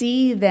let's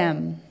see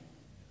them.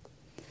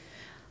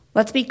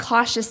 Let's be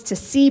cautious to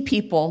see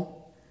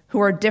people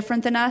who are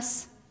different than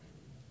us,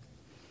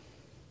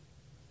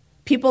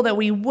 people that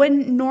we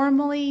wouldn't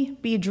normally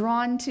be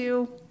drawn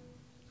to.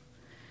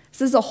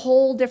 This is a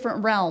whole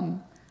different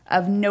realm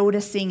of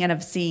noticing and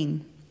of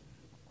seeing.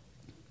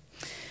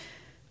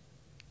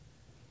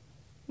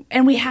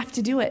 And we have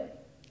to do it.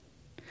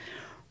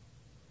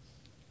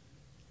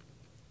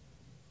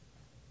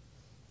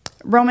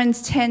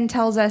 Romans 10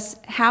 tells us,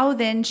 "How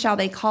then shall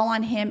they call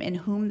on him in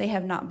whom they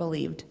have not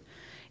believed?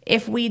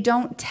 If we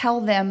don't tell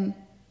them,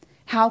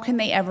 how can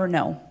they ever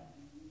know?"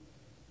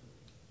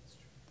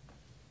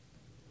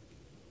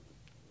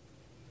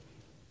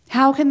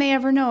 How can they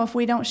ever know if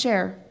we don't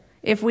share,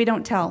 if we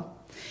don't tell?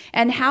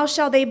 "And how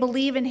shall they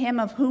believe in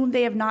him of whom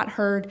they have not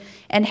heard?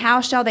 And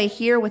how shall they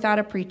hear without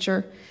a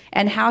preacher?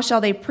 And how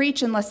shall they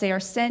preach unless they are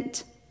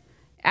sent?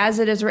 As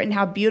it is written,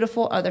 how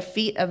beautiful are the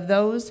feet of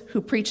those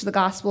who preach the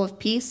gospel of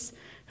peace,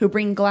 who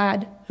bring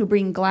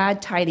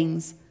glad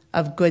tidings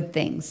of good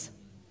things."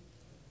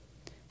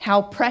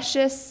 How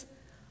precious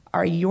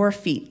are your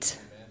feet,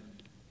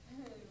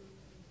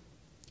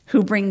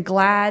 who bring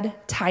glad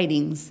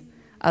tidings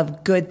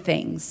of good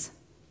things.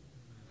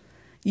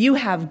 You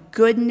have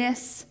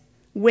goodness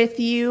with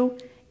you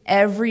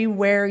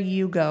everywhere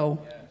you go.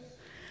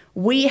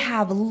 We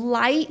have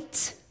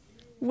light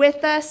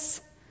with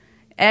us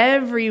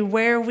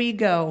everywhere we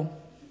go.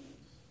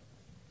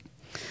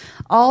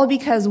 All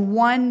because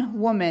one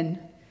woman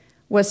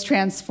was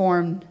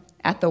transformed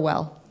at the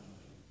well.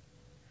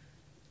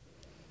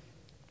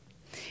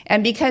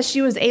 And because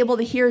she was able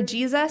to hear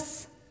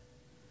Jesus,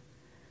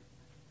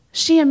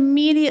 she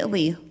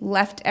immediately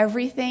left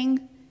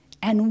everything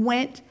and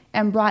went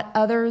and brought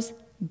others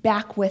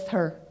back with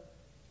her.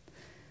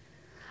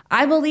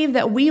 I believe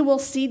that we will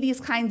see these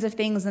kinds of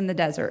things in the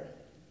desert.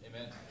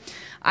 Amen.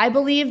 I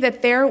believe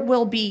that there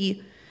will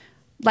be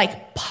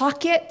like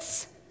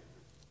pockets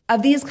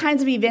of these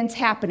kinds of events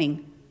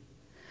happening.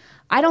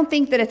 I don't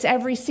think that it's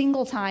every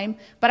single time,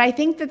 but I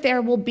think that there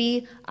will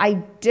be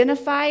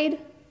identified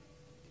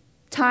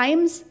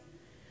times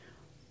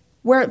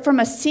where from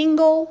a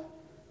single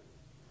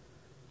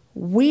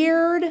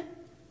weird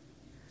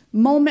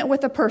moment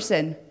with a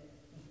person,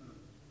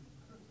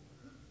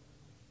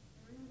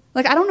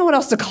 like, I don't know what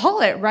else to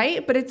call it,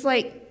 right? But it's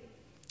like,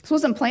 this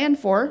wasn't planned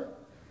for.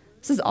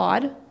 This is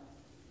odd.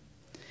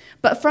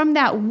 But from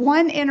that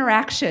one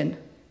interaction,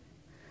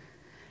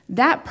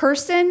 that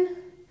person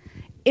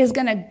is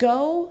going to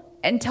go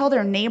and tell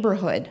their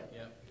neighborhood.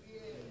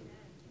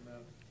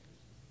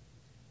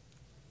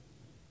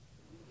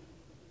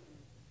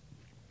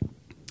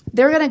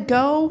 They're going to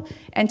go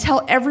and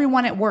tell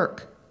everyone at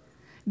work.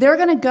 They're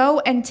going to go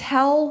and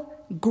tell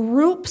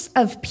groups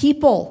of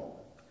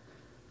people.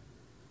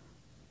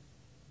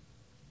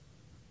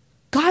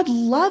 God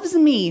loves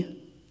me.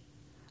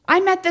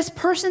 I met this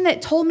person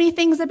that told me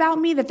things about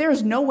me that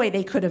there's no way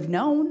they could have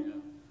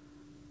known.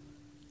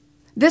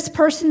 This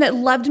person that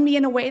loved me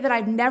in a way that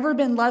I've never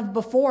been loved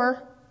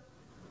before.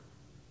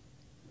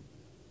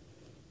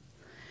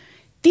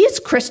 These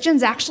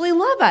Christians actually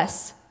love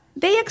us.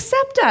 They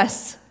accept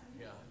us.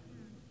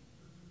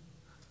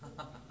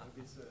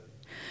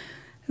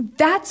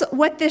 That's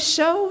what this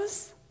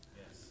shows.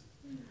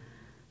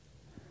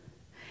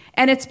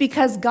 And it's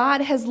because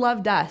God has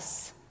loved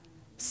us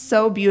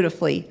so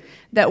beautifully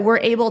that we're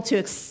able to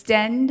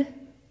extend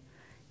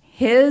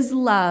his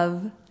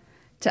love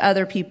to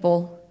other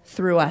people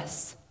through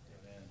us.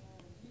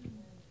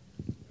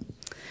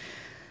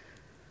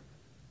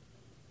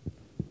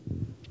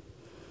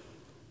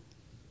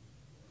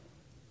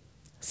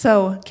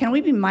 So, can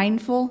we be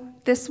mindful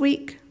this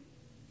week?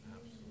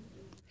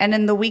 And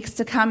in the weeks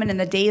to come, and in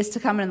the days to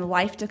come, and in the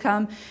life to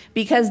come,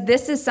 because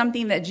this is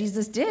something that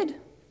Jesus did.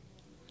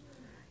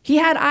 He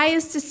had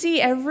eyes to see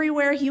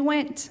everywhere he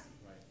went.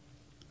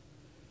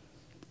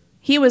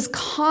 He was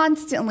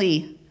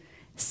constantly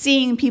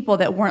seeing people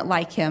that weren't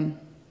like him,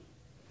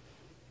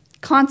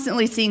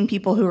 constantly seeing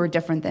people who were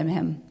different than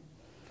him,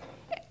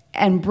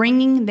 and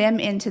bringing them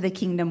into the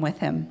kingdom with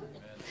him.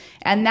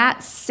 And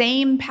that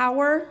same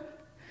power,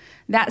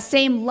 that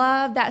same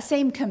love, that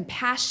same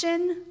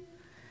compassion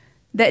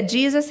that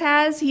Jesus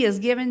has, he has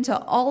given to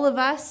all of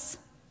us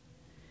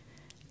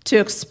to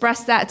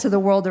express that to the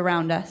world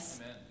around us.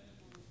 Amen.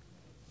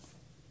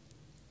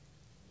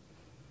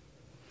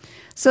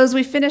 So as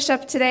we finish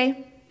up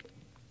today,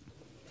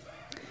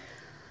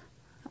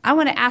 I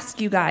want to ask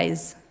you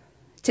guys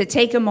to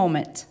take a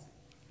moment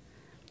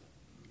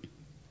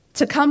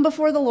to come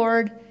before the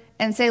Lord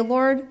and say,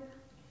 Lord,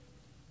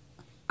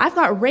 I've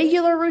got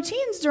regular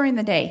routines during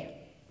the day.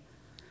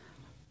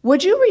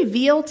 Would you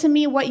reveal to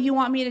me what you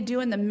want me to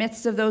do in the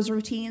midst of those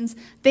routines?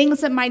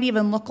 Things that might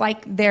even look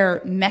like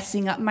they're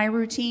messing up my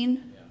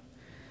routine.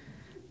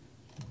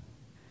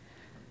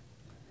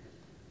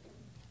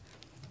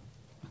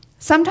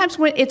 Sometimes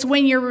it's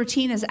when your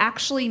routine is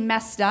actually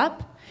messed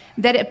up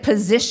that it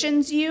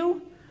positions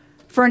you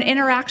for an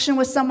interaction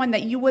with someone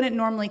that you wouldn't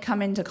normally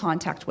come into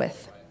contact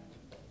with.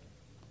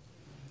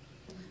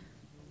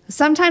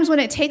 Sometimes when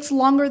it takes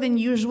longer than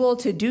usual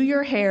to do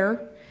your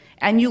hair,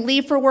 and you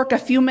leave for work a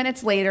few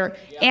minutes later,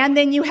 and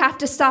then you have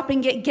to stop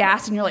and get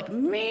gas, and you're like,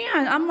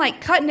 man, I'm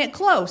like cutting it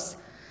close.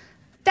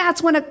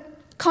 That's when a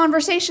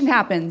conversation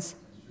happens.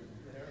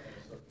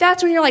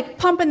 That's when you're like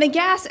pumping the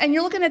gas, and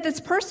you're looking at this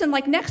person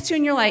like next to you,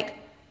 and you're like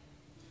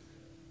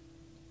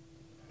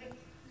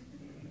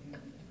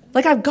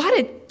I've got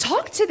to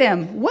talk to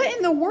them. What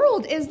in the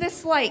world is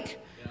this like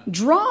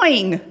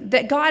drawing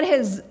that God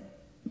has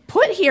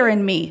put here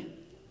in me?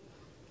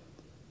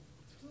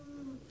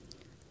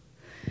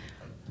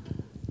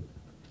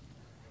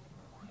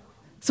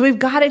 So we've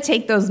got to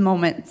take those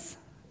moments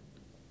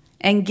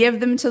and give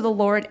them to the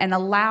Lord and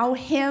allow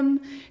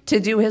him to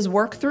do his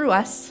work through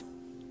us.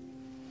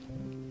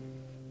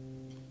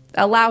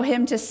 Allow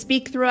him to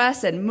speak through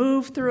us and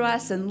move through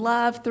us and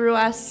love through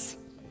us,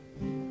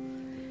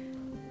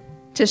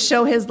 to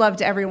show his love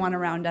to everyone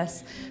around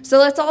us. So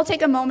let's all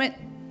take a moment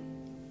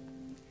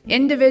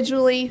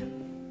individually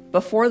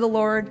before the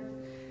Lord.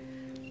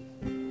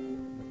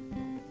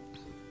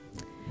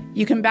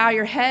 You can bow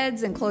your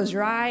heads and close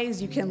your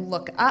eyes. You can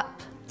look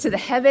up to the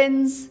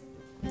heavens,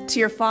 to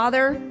your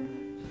Father,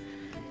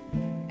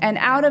 and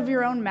out of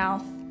your own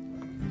mouth,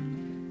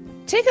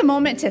 take a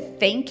moment to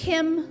thank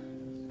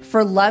him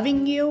for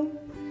loving you.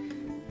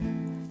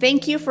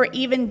 Thank you for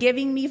even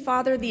giving me,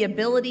 Father, the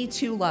ability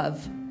to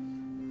love.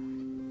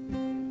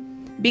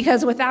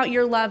 Because without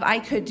your love, I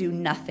could do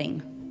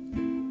nothing.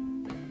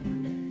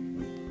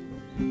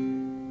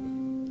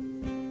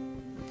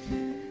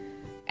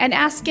 And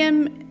ask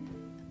him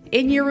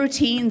in your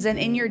routines and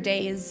in your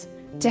days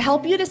to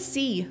help you to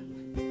see,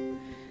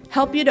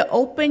 help you to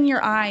open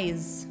your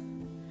eyes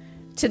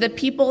to the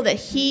people that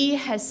he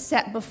has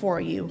set before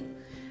you,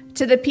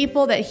 to the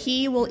people that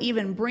he will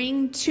even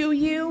bring to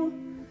you,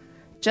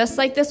 just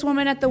like this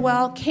woman at the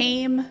well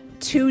came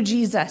to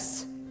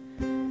Jesus.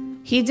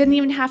 He didn't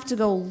even have to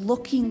go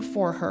looking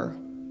for her.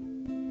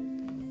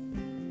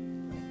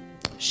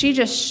 She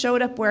just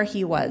showed up where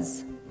he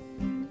was.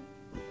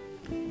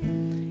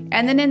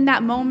 And then in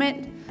that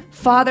moment,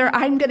 Father,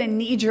 I'm going to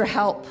need your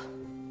help.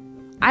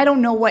 I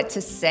don't know what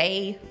to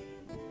say.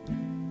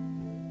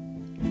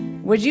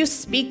 Would you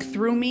speak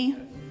through me?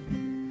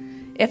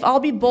 If I'll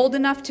be bold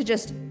enough to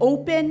just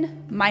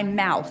open my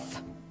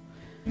mouth,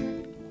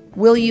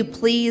 will you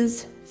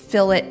please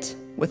fill it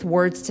with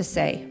words to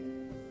say?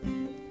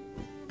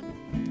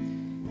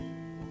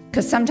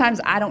 Because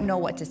sometimes I don't know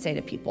what to say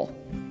to people,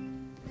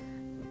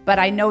 but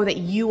I know that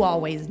you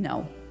always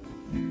know.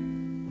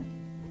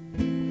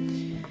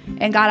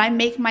 And God, I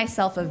make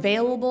myself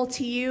available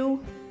to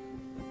you,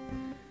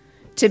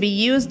 to be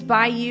used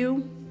by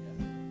you.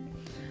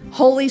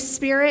 Holy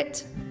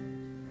Spirit,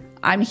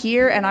 I'm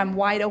here and I'm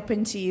wide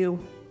open to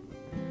you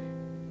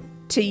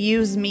to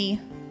use me.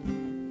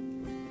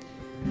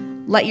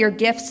 Let your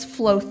gifts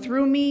flow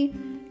through me,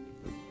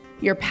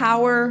 your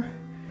power,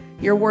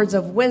 your words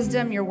of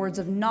wisdom, your words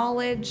of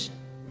knowledge.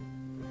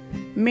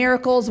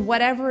 miracles,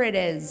 whatever it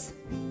is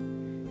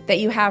that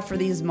you have for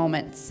these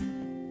moments.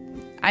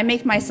 I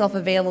make myself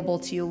available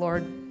to you,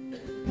 Lord.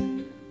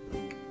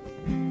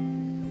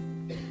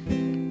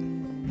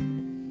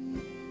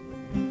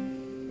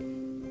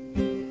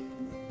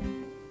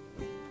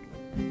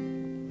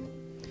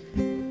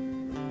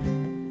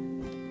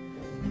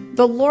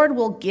 The Lord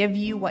will give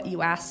you what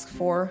you ask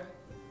for.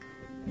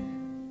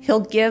 He'll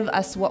give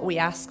us what we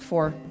ask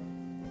for.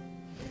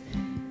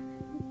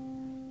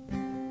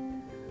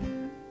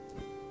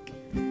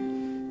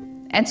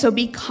 And so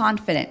be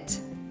confident,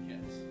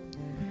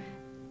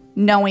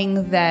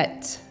 knowing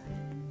that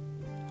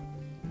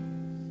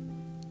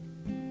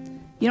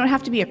you don't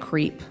have to be a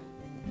creep.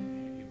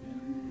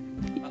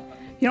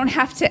 You don't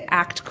have to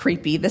act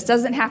creepy. This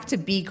doesn't have to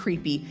be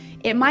creepy.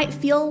 It might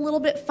feel a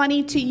little bit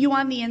funny to you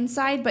on the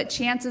inside, but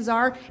chances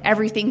are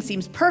everything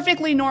seems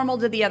perfectly normal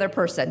to the other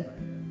person.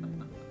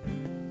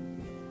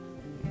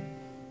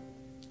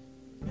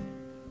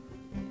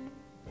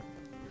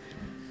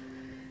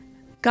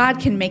 God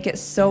can make it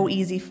so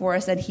easy for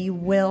us, and He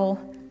will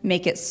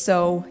make it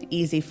so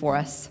easy for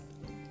us.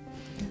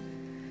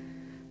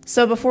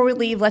 So before we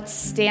leave, let's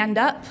stand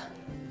up.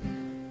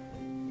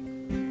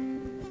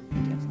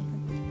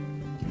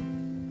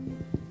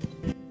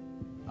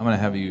 I'm gonna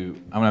have you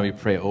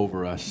pray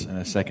over us in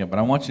a second, but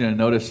I want you to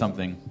notice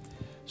something.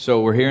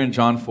 So we're here in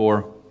John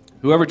 4.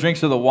 Whoever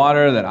drinks of the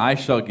water that I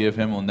shall give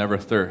him will never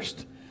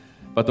thirst.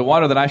 But the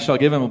water that I shall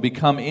give him will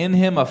become in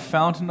him a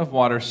fountain of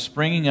water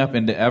springing up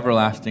into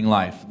everlasting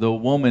life. The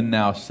woman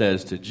now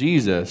says to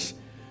Jesus,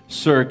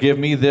 Sir, give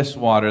me this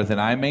water that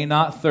I may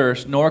not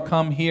thirst, nor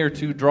come here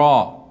to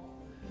draw.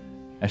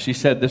 As she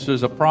said, this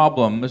was a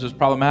problem. This was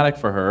problematic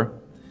for her.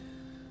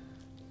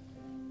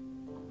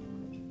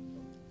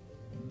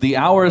 The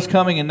hour is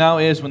coming and now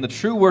is when the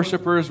true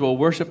worshipers will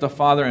worship the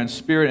Father in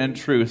spirit and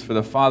truth, for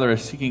the Father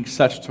is seeking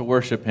such to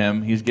worship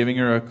him. He's giving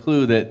her a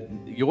clue that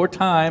your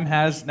time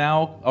has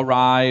now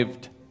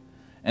arrived.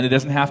 And it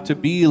doesn't have to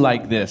be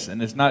like this.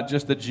 And it's not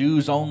just the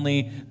Jews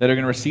only that are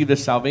going to receive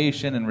this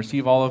salvation and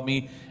receive all of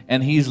me.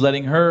 And he's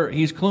cluing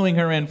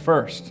her in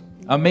first.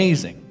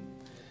 Amazing.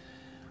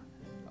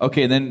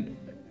 Okay, then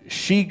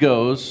she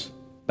goes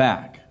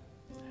back.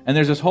 And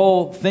there's this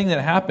whole thing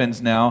that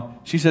happens now.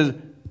 She says,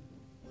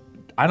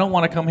 I don't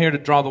want to come here to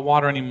draw the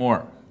water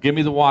anymore. Give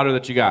me the water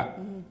that you got,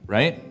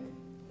 right?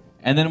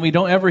 And then we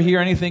don't ever hear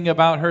anything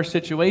about her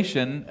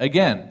situation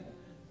again.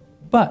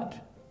 But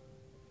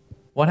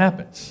what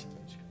happens?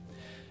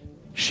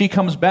 She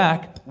comes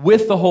back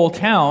with the whole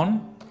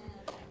town,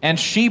 and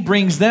she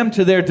brings them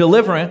to their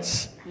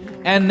deliverance.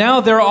 And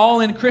now they're all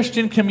in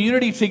Christian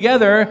community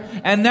together.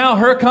 And now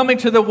her coming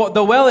to the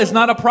well is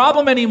not a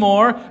problem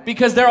anymore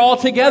because they're all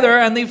together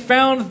and they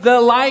found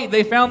the light.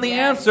 They found the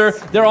answer.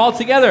 They're all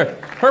together.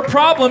 Her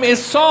problem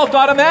is solved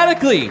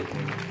automatically.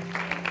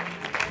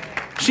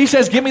 She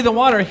says, give me the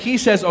water. He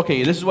says,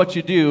 okay, this is what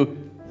you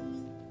do.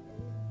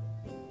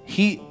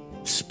 He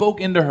spoke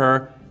into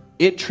her.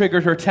 It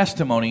triggered her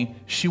testimony.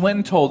 She went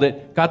and told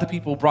it, got the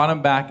people, brought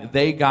them back.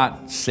 They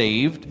got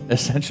saved,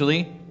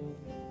 essentially.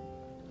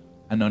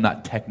 I know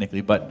not technically,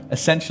 but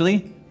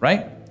essentially,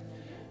 right?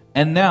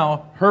 And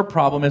now her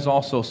problem is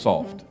also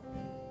solved.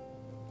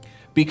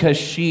 Because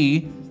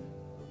she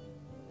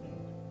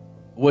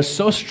was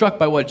so struck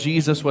by what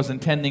Jesus was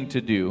intending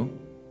to do,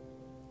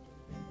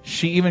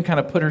 she even kind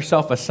of put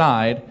herself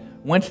aside,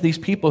 went to these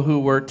people who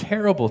were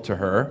terrible to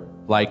her,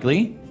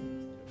 likely,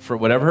 for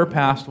whatever her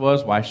past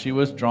was, why she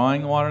was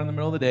drawing water in the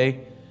middle of the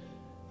day.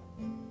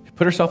 She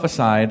put herself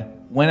aside,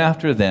 went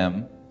after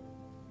them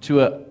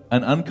to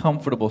an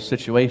uncomfortable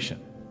situation.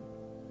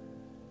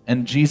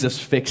 And Jesus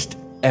fixed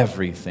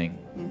everything.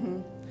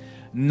 Mm-hmm.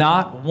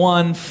 Not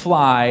one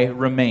fly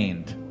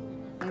remained.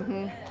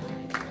 Mm-hmm.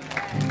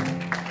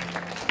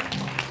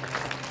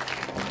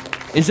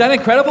 Is that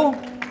incredible?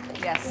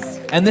 Yes.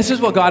 And this is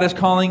what God is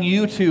calling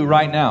you to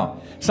right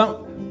now.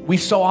 We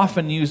so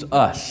often use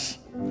us,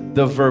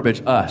 the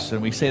verbiage us,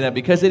 and we say that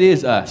because it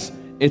is us.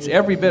 It's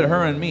every bit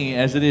her and me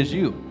as it is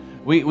you.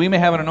 We may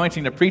have an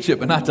anointing to preach it,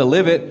 but not to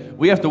live it.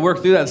 We have to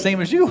work through that the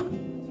same as you.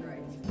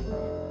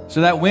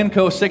 So that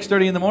Winco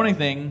 6:30 in the morning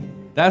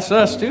thing, that's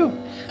us too.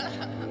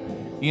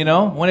 You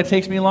know, when it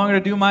takes me longer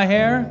to do my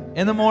hair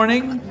in the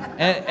morning,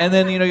 and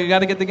then, you know, you got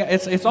to get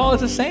it's all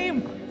the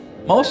same,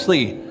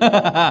 mostly.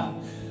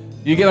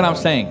 You get what I'm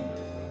saying?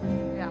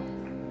 Yeah.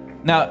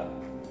 Now,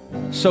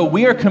 so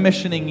we are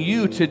commissioning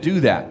you to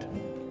do that.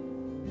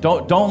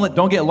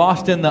 Don't get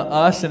lost in the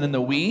us and in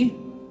the we,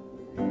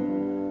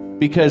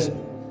 because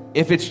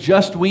if it's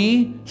just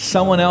we,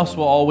 someone else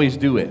will always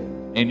do it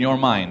in your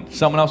mind.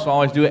 Someone else will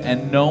always do it,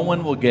 and no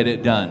one will get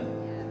it done.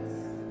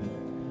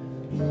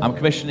 I'm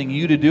commissioning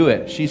you to do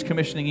it. She's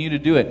commissioning you to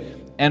do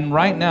it. And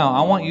right now,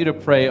 I want you to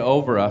pray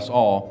over us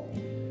all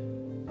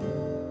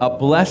a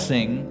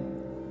blessing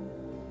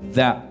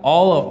that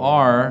all of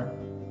our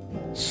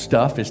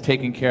stuff is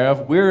taken care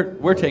of.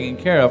 We're taken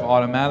care of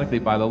automatically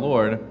by the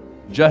Lord,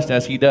 just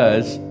as He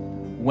does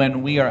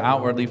when we are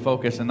outwardly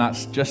focused and not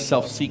just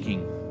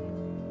self-seeking.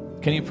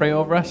 Can you pray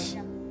over us?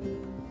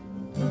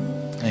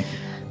 Thank you.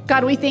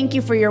 God, we thank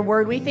you for your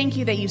word. We thank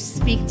you that you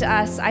speak to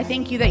us. I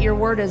thank you that your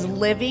word is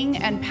living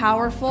and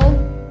powerful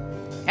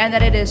and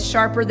that it is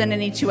sharper than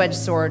any two-edged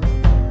sword.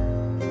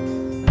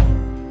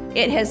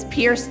 It has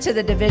pierced to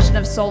the division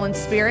of soul and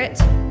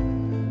spirit.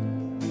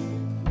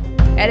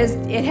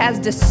 It has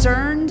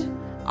discerned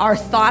our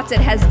thoughts. It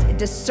has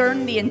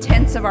discerned the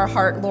intents of our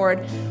heart,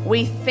 Lord.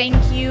 We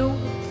thank you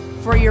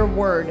for your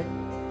word.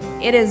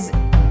 It is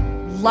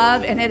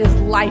love and it is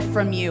life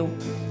from you.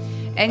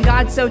 And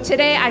God, so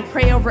today I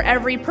pray over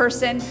every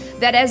person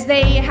that as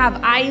they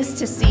have eyes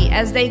to see,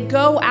 as they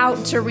go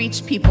out to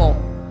reach people,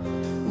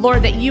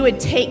 Lord, that you would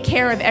take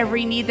care of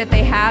every need that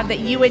they have, that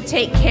you would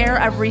take care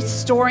of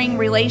restoring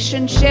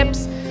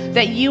relationships,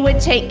 that you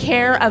would take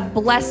care of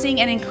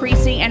blessing and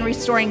increasing and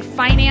restoring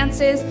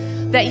finances,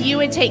 that you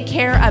would take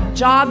care of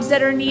jobs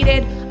that are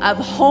needed, of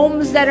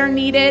homes that are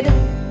needed,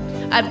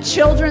 of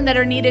children that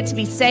are needed to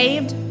be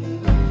saved.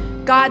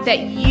 God, that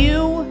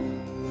you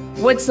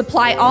would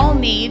supply all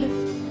need,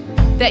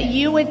 that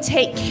you would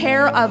take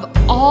care of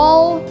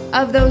all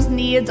of those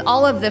needs,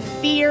 all of the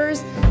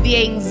fears, the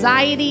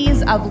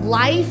anxieties of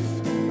life,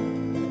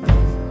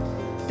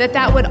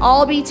 that would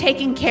all be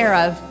taken care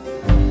of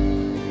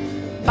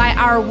by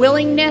our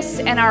willingness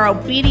and our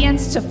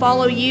obedience to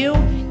follow you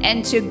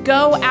and to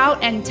go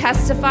out and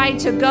testify,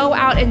 to go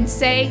out and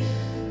say,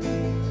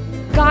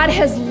 God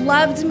has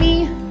loved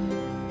me,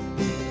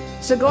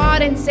 to go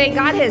out and say,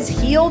 God has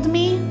healed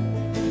me,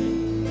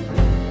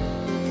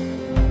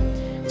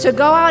 to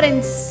go out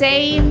and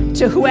say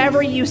to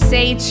whoever you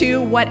say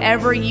to,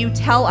 whatever you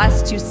tell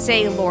us to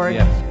say, Lord.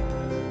 Yes.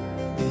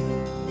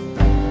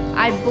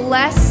 I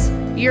bless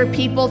your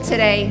people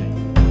today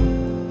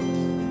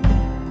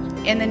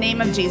in the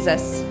name of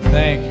Jesus.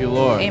 Thank you,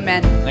 Lord.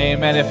 Amen.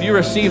 Amen. If you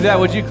receive that,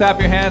 would you clap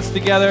your hands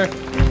together?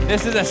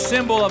 This is a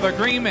symbol of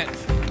agreement,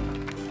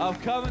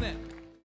 of covenant.